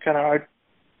kind of our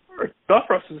thought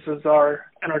processes are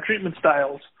and our treatment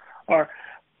styles are.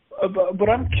 But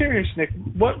I'm curious, Nick,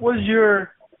 what was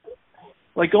your,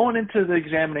 going into the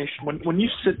examination, when you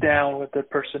sit down with the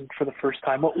person for the first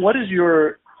time, what is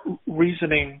your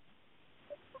reasoning?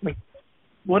 Is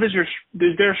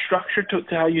there a structure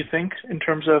to how you think in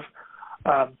terms of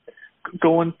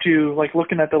going to,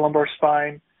 looking at the lumbar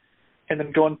spine and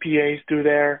then going PAs through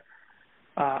there?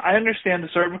 I understand the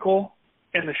cervical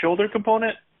and the shoulder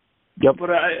component. Yep. But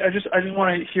I just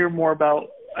want to hear more about,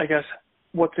 I guess,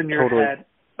 what's in your head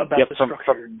about the structure.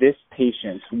 From this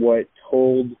patient, what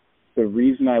told the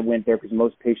reason I went there, because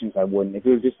most patients I wouldn't. If it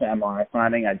was just an MRI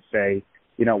finding, I'd say,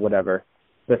 whatever.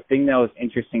 The thing that was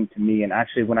interesting to me, and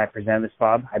actually when I presented this,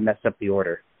 Bob, I messed up the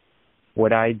order.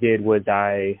 What I did was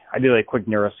I did a quick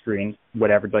neuro screen,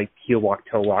 whatever, heel walk,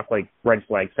 toe walk, red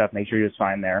flag stuff, make sure he was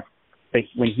fine there. But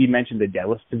when he mentioned the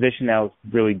deadlift position, that was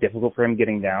really difficult for him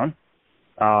getting down.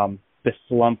 The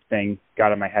slump thing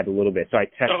got in my head a little bit. So I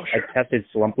tested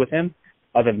slump with him.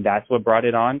 Other than that's what brought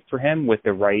it on for him, with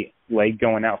the right leg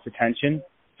going out for tension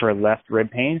for left rib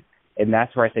pain. And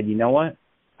that's where I said, you know what?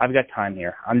 I've got time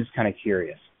here. I'm just kind of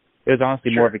curious. It was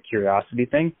honestly more of a curiosity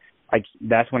thing.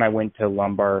 That's when I went to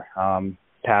lumbar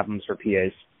PAVMs for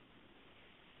PAs.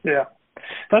 Yeah.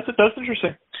 That's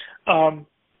interesting.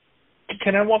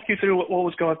 Can I walk you through what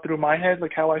was going through my head,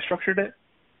 how I structured it?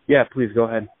 Yeah, please go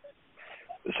ahead.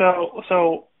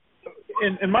 So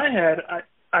in my head,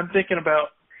 I'm thinking about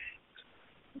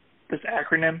this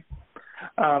acronym.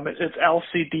 It's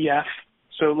LCDF,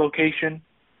 so location,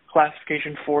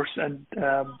 classification, force, and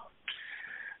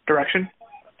direction.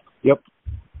 Yep.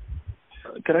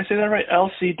 Did I say that right?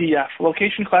 LCDF,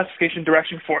 location, classification,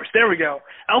 direction, force. There we go.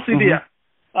 LCDF.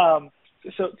 Mm-hmm.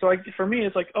 So for me,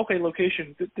 it's okay,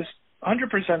 location. This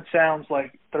 100% sounds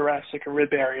like thoracic or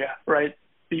rib area, right?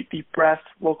 Deep breath,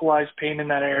 localized pain in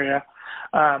that area.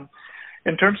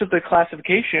 In terms of the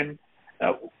classification,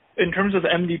 in terms of the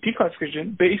MDT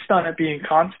classification, based on it being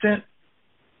constant,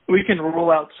 we can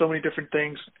rule out so many different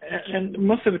things. And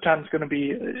most of the time it's going to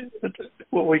be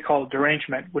what we call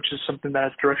derangement, which is something that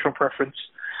has directional preference.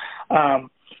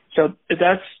 So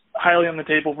that's highly on the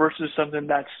table versus something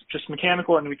that's just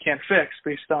mechanical and we can't fix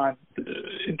based on,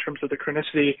 in terms of the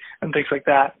chronicity and things like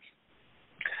that.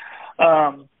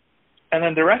 And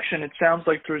then direction, it sounds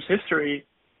like through his history,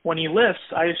 when he lifts,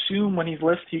 I assume when he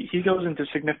lifts, he goes into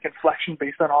significant flexion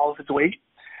based on all of his weight.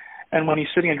 And when he's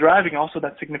sitting and driving, also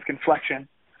that significant flexion.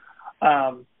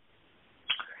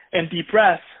 And deep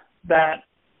breath, that,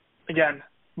 again,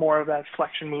 more of that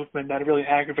flexion movement that really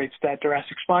aggravates that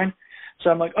thoracic spine. So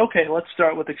I'm like, okay, let's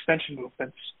start with extension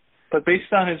movements. But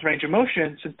based on his range of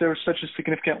motion, since there was such a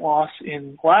significant loss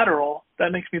in lateral,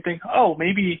 that makes me think,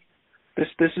 maybe this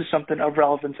is something of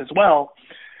relevance as well.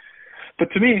 But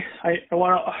to me, I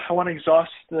want to exhaust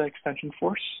the extension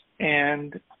force,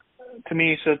 and to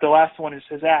me, so the last one is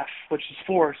his F, which is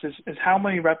force, is how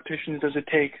many repetitions does it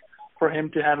take for him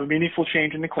to have a meaningful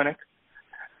change in the clinic,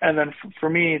 and then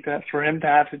for him to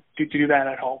have to do that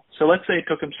at home. So let's say it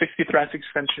took him 60 thoracic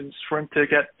extensions for him to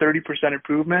get 30%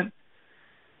 improvement.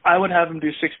 I would have him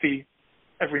do 60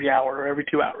 every hour or every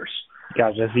 2 hours.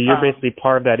 Gotcha. So you're basically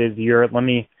part of that is let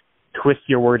me twist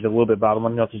your words a little bit, Bob, let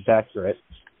me know if it's accurate,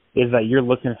 is that you're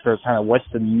looking for kind of what's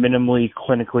the minimally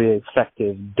clinically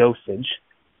effective dosage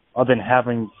other than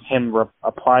having him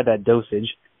apply that dosage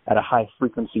at a high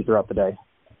frequency throughout the day.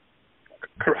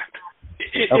 Correct.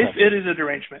 Okay. If it is a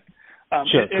derangement.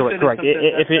 Sure, correct.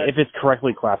 If it's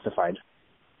correctly classified.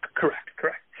 Correct.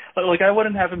 Like I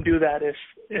wouldn't have him do that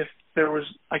if there was,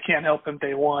 I can't help him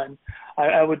day one.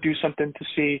 I would do something to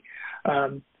see,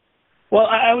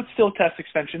 I would still test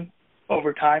extension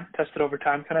over time, test it over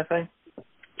time kind of thing.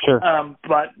 Sure.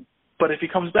 But if he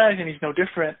comes back and he's no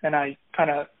different, and I kind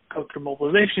of go through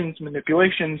mobilizations,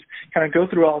 manipulations, kind of go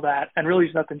through all that, and really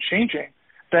there's nothing changing,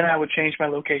 then I would change my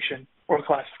location or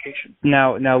classification.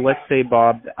 Now, let's say,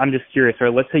 Bob, I'm just curious, or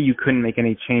let's say you couldn't make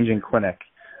any change in clinic.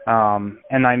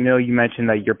 And I know you mentioned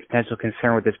that your potential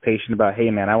concern with this patient about, hey,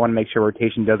 man, I want to make sure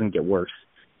rotation doesn't get worse.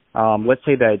 Let's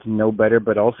say that it's no better,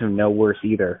 but also no worse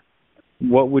either.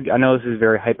 I know this is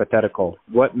very hypothetical.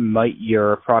 What might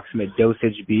your approximate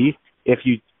dosage be if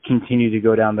you continue to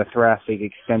go down the thoracic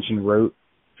extension route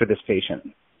for this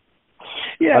patient?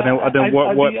 Yeah.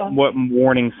 What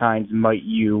warning signs might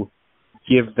you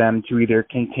give them to either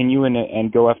continue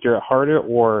and go after it harder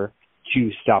or to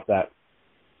stop that?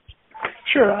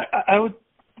 Sure. I would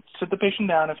sit the patient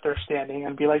down if they're standing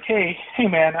and be like, hey,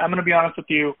 man, I'm going to be honest with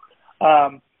you.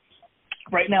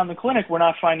 Right now in the clinic, we're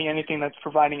not finding anything that's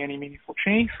providing any meaningful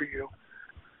change for you.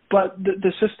 But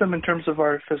the system in terms of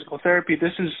our physical therapy,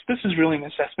 this is really an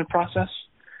assessment process.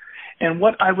 And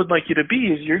what I would like you to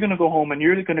be is you're going to go home and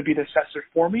you're going to be the assessor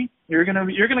for me. You're going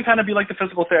to kind of be like the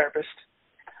physical therapist.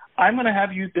 I'm going to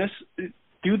have you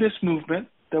do this movement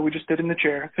that we just did in the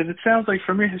chair, because it sounds like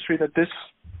from your history that this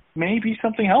may be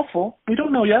something helpful. We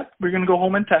don't know yet. We're going to go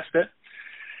home and test it.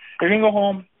 You're going to go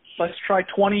home. Let's try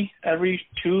 20 every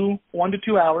 1 to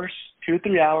 2 hours, 2 to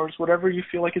 3 hours, whatever you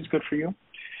feel like is good for you.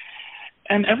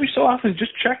 And every so often,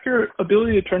 just check your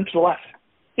ability to turn to the left.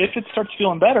 If it starts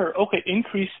feeling better, okay,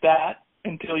 increase that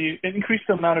until you increase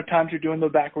the amount of times you're doing the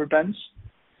backward bends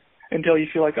until you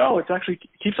feel like, oh, it actually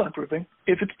keeps on improving.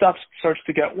 If it starts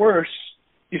to get worse,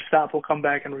 you stop, we'll come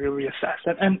back and reassess.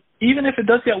 And even if it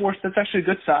does get worse, that's actually a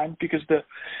good sign, because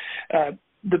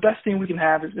the best thing we can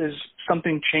have is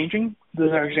something changing with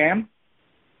our exam,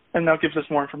 and that gives us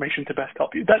more information to best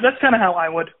help you. That's kind of how I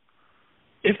would,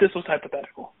 if this was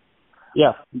hypothetical.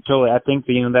 Yeah, totally. I think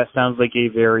that sounds like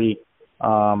a very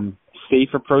safe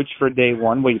approach for day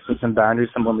one, where you put some boundaries,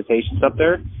 some limitations up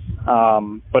there,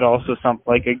 but also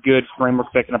like a good framework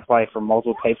that can apply for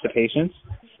multiple types of patients.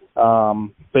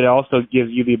 But it also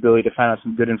gives you the ability to find out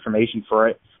some good information for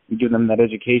it and give them that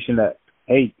education that,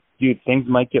 hey, dude, things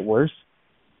might get worse.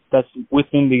 That's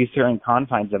within the certain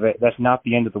confines of it. That's not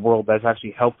the end of the world. That's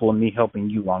actually helpful in me helping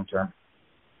you long term.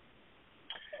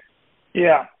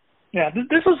 Yeah.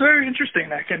 This was very interesting,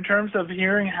 Nick, in terms of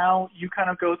hearing how you kind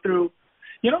of go through,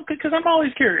 because I'm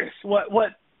always curious what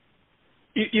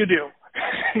you do.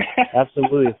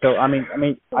 Absolutely. So,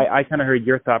 I kind of heard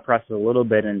your thought process a little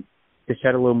bit, and to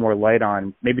shed a little more light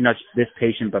on maybe not just this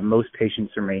patient, but most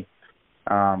patients for me.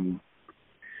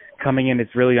 Coming in,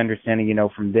 it's really understanding,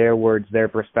 from their words, their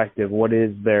perspective, what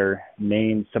is their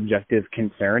main subjective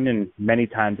concern. And many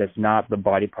times it's not the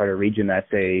body part or region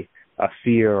that's a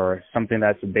fear or something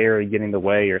that's a barrier getting in the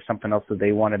way or something else that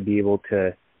they want to be able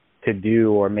to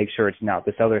do or make sure it's not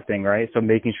this other thing, right? So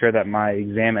making sure that my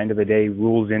exam end of the day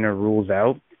rules in or rules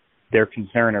out their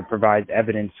concern or provides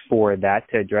evidence for that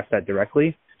to address that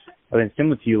directly. But then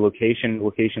similar to you, location,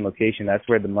 that's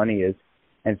where the money is.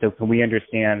 And so can we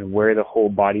understand where the whole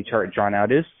body chart drawn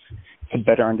out is to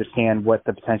better understand what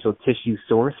the potential tissue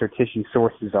source or tissue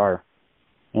sources are?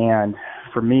 And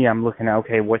for me, I'm looking at,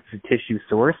 okay, what's the tissue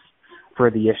source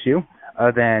for the issue?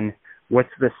 Then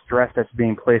what's the stress that's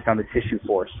being placed on the tissue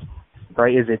force,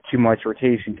 right? Is it too much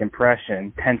rotation,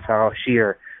 compression, tensile,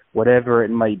 shear, whatever it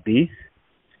might be?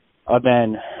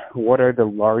 Then what are the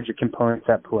larger components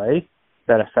at play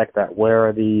that affect that? Where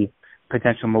are the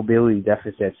potential mobility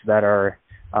deficits that are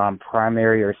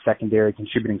primary or secondary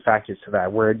contributing factors to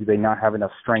that? Where do they not have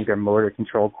enough strength or motor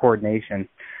control, coordination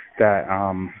that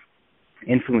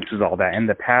influences all that? In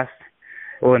the past,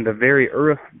 in the very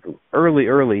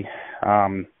early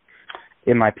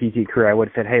in my PT career, I would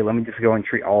have said, hey, let me just go and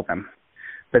treat all of them.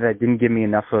 but that didn't give me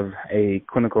enough of a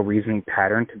clinical reasoning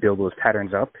pattern to build those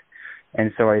patterns up.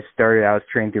 And so I was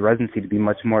trained through residency to be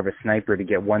much more of a sniper, to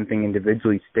get one thing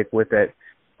individually, stick with it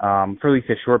for at least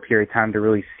a short period of time to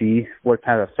really see what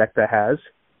kind of effect that has.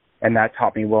 And that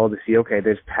taught me well to see, okay,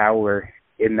 there's power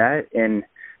in that, in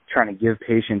trying to give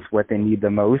patients what they need the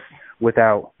most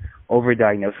without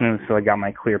overdiagnosing them, so I got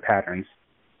my clear patterns.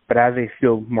 But as I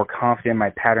feel more confident in my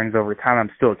patterns over time,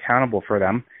 I'm still accountable for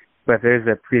them. But if there's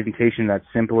a presentation that's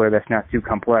simpler, that's not too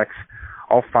complex,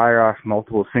 I'll fire off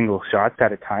multiple single shots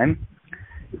at a time,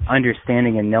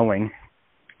 understanding and knowing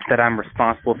that I'm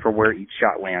responsible for where each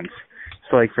shot lands.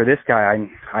 So like for this guy,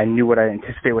 I knew what I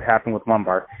anticipate would happen with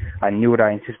lumbar. I knew what I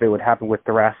anticipate would happen with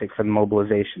thoracic for the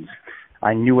mobilizations.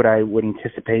 I knew what I would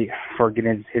anticipate for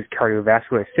getting his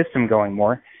cardiovascular system going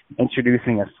more,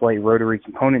 introducing a slight rotary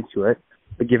component to it,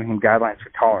 but giving him guidelines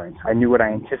for tolerance. I knew what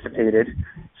I anticipated,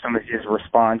 some of his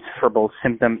response for both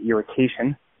symptom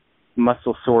irritation,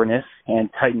 muscle soreness, and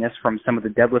tightness from some of the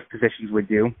deadlift positions would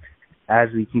do as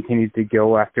we continued to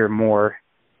go after more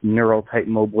neural-type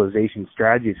mobilization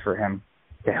strategies for him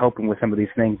to help him with some of these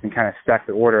things and kind of stack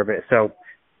the order of it. So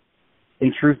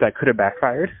in truth, that could have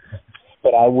backfired,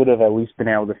 but I would have at least been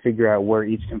able to figure out where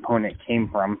each component came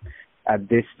from at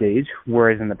this stage,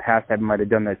 whereas in the past I might have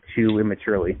done that too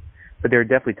immaturely. But there are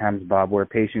definitely times, Bob, where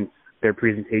patients, their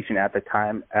presentation at the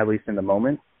time, at least in the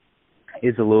moment,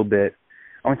 is a little bit,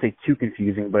 I won't say too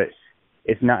confusing, but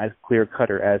it's not as clear-cut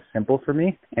or as simple for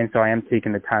me. And so I am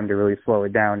taking the time to really slow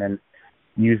it down and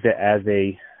use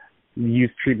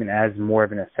treatment as more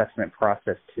of an assessment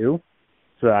process too,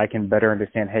 so that I can better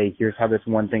understand, hey, here's how this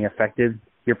one thing affected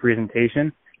your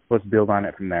presentation. Let's build on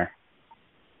it from there.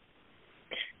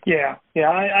 Yeah.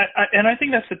 I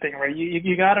think that's the thing, right?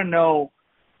 You got to know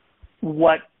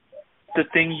what the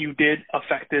thing you did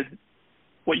affected,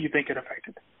 what you think it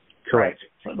affected. Correct.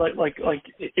 Right? Like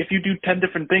if you do 10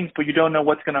 different things, but you don't know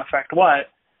what's going to affect what,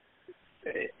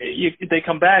 they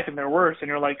come back and they're worse, and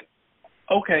you're like,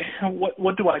 okay,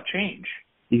 what do I change?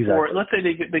 Exactly. Or let's say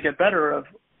they get better. Of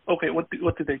okay, what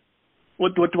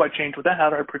do I change with that?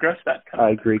 How do I progress that? I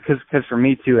agree, because for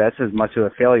me too, that's as much of a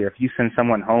failure. If you send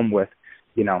someone home with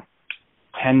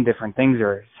 10 different things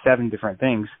or 7 different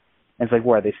things, and it's like,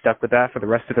 what, are they stuck with that for the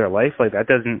rest of their life? Like that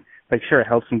doesn't, like, sure, it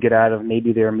helps them get out of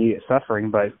maybe their immediate suffering,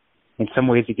 but in some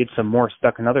ways it gets them more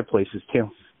stuck in other places too.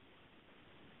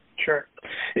 Sure.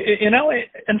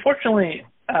 Unfortunately,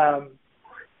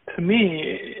 to me,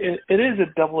 it is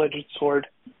a double-edged sword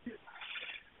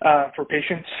for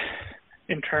patients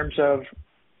in terms of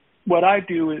what I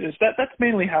do is that's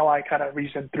mainly how I kind of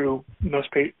reason through most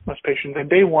patients. And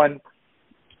day one,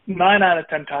 9 out of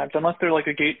 10 times, unless they're like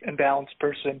a gait and balance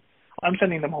person, I'm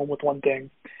sending them home with one thing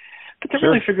to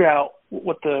really figure out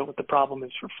what the problem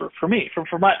is for me.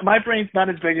 For my brain's not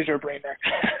as big as your brain there.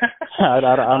 I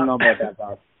don't know about that,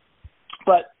 Bob.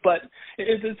 But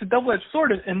it's a double-edged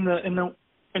sword in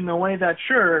the way that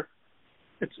sure,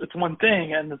 it's one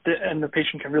thing and the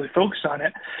patient can really focus on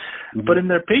it, but in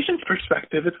their patient's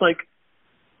perspective, it's like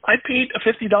I paid a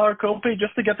 $50 copay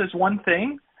just to get this one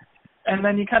thing, and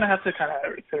then you kind of have to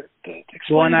explain.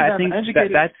 Well, and I them,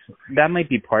 think that might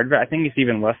be part of it. I think it's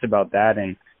even less about that,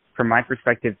 and from my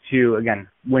perspective too. Again,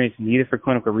 when it's needed for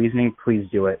clinical reasoning, please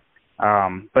do it.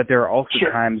 But there are also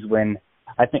times when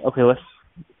I think, okay,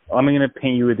 I'm going to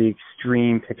paint you with the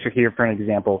extreme picture here for an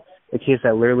example. A case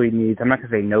that literally needs, I'm not going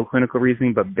to say no clinical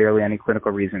reasoning, but barely any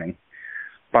clinical reasoning.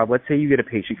 Bob, let's say you get a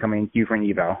patient coming to you for an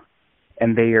eval,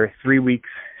 and they are 3 weeks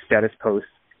status post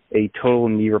a total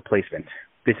knee replacement.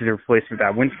 This is a replacement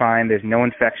that went fine. There's no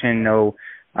infection, no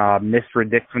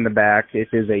mispredict from the back. This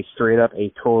is a straight up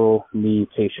a total knee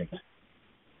patient.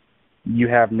 You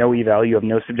have no eval, you have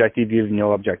no subjective, you have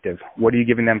no objective. What are you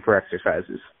giving them for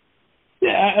exercises?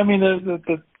 Yeah, I mean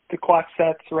the quad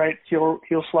sets, right? Heel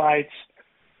slides,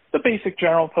 the basic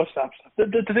general post-op stuff.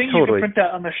 The thing you can print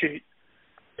out on the sheet.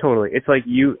 Totally. It's like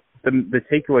the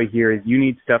takeaway here is you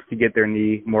need stuff to get their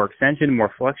knee more extension,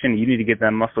 more flexion. You need to get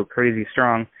that muscle crazy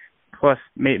strong. Plus,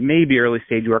 maybe early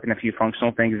stage work and a few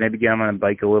functional things, maybe get them on a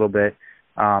bike a little bit.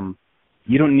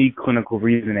 You don't need clinical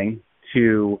reasoning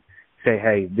to say,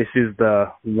 hey, this is the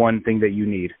one thing that you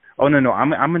need. Oh, no,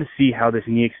 I'm going to see how this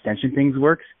knee extension thing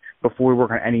works before we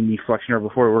work on any knee flexion or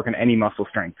before we work on any muscle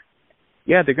strength.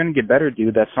 Yeah, they're going to get better,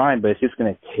 dude. That's fine, but it's just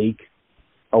going to take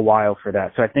a while for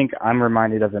that. So I think I'm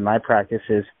reminded of in my practice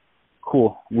is,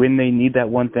 cool, when they need that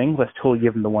one thing, let's totally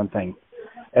give them the one thing.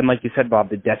 And like you said,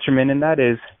 Bob, the detriment in that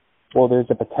is, well, there's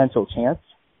a potential chance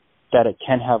that it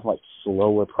can have like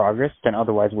slower progress than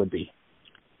otherwise would be.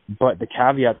 But the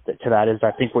caveat to that is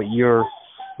I think what you're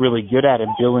really good at in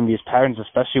building these patterns,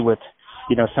 especially with,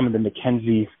 some of the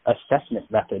McKenzie assessment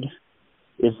method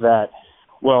is that,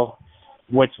 well,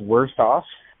 what's worse off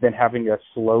than having a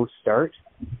slow start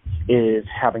is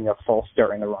having a false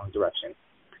start in the wrong direction.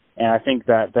 And I think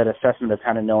that assessment of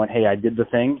kind of knowing, hey, I did the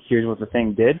thing, here's what the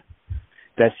thing did,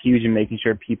 that's huge in making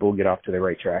sure people get off to the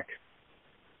right track.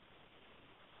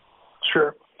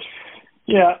 Sure.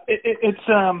 Yeah, it's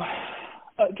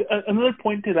another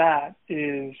point to that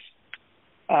is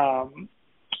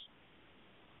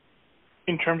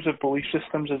in terms of belief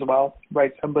systems as well,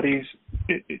 right? Somebody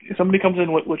comes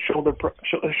in with a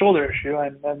shoulder issue,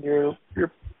 and you're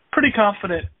pretty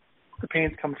confident the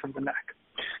pain's coming from the neck.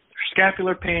 There's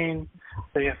scapular pain.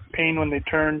 They have pain when they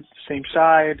turn the same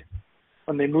side.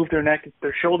 When they move their neck,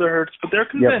 their shoulder hurts, but they're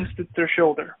convinced it's their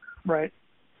shoulder, right?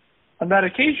 On that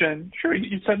occasion, sure,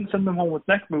 you send them home with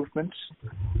neck movements,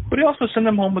 but you also send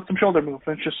them home with some shoulder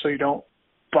movements just so you don't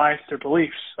bias their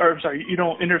beliefs, you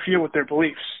don't interfere with their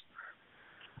beliefs.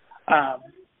 That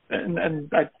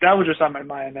was just on my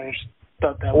mind. I just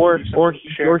thought that would be something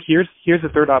to share. Or here's the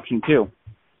third option too.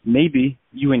 Maybe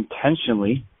you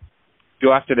intentionally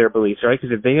go after their beliefs, right?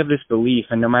 Because if they have this belief,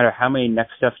 and no matter how many neck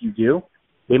stuff you do,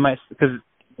 they might. Because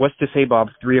what's to say, Bob?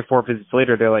 3 or 4 visits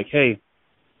later, they're like, "Hey,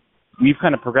 we've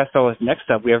kind of progressed all this neck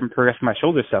stuff. We haven't progressed my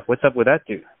shoulder stuff. What's up with that,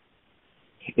 dude?"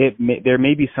 There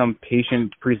may be some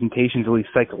patient presentations, at least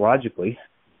psychologically,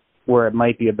 where it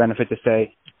might be a benefit to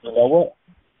say, "You know what?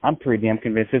 I'm pretty damn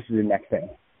convinced this is the neck thing.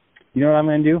 You know what I'm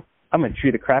going to do? I'm going to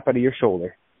treat the crap out of your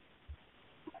shoulder."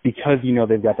 Because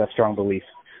they've got that strong belief.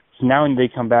 So now when they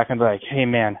come back and they're like, "Hey,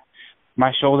 man,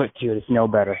 my shoulder, dude, it's no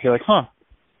better." You're like, "Huh,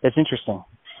 that's interesting."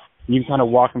 And you kind of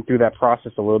walk them through that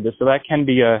process a little bit. So that can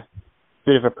be a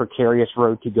bit of a precarious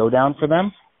road to go down for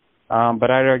them.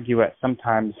 But I'd argue that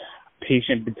sometimes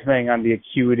patient, depending on the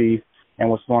acuity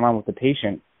and what's going on with the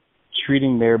patient,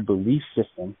 treating their belief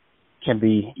system can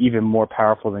be even more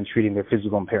powerful than treating their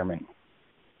physical impairment.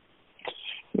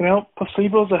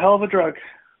 Placebo's a hell of a drug.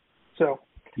 So.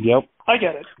 Yep. I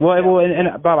get it. Well,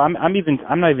 and Bob, I'm not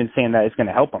even saying that it's going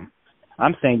to help them.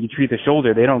 I'm saying you treat the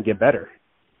shoulder, they don't get better,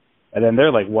 and then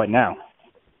they're like, "What now?"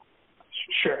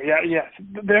 Sure. Yeah. Yes.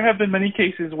 There have been many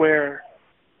cases where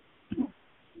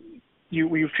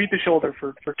you treat the shoulder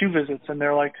for 2 visits, and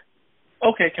they're like,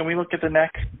 "Okay, can we look at the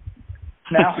neck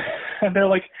now?" And they're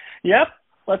like, "Yep,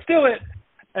 let's do it."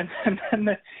 And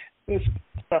then this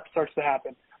stuff starts to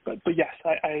happen. But yes,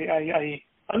 I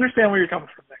understand where you're coming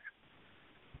from there.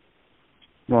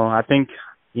 Well, I think,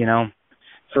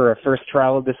 for a first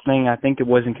trial of this thing, I think it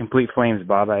was in complete flames,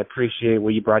 Bob. I appreciate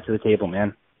what you brought to the table,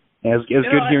 man. And it was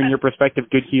good hearing your perspective,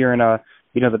 good hearing,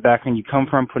 the background you come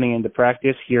from, putting it into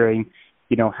practice, hearing,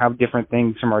 how different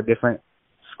things from our different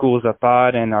schools of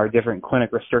thought and our different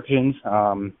clinic restrictions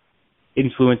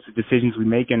influence the decisions we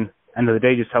make, and end of the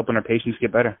day, just helping our patients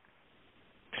get better.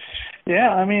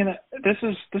 Yeah, this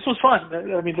was fun.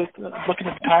 Looking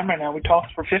at the time right now, we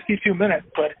talked for 52 minutes,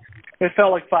 but it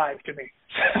felt like 5 to me.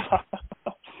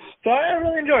 So I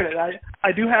really enjoyed it.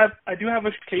 I do have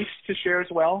a case to share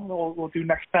as well. We'll do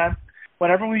next time,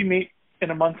 whenever we meet in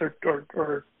a month or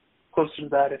closer to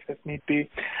that, if need be.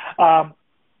 But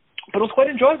it was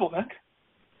quite enjoyable, man.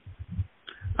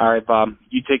 All right, Bob.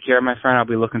 You take care, my friend. I'll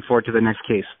be looking forward to the next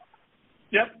case.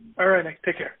 Yep. All right, Nick.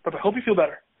 Take care. Bye-bye. Hope you feel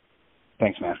better.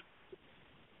 Thanks, man.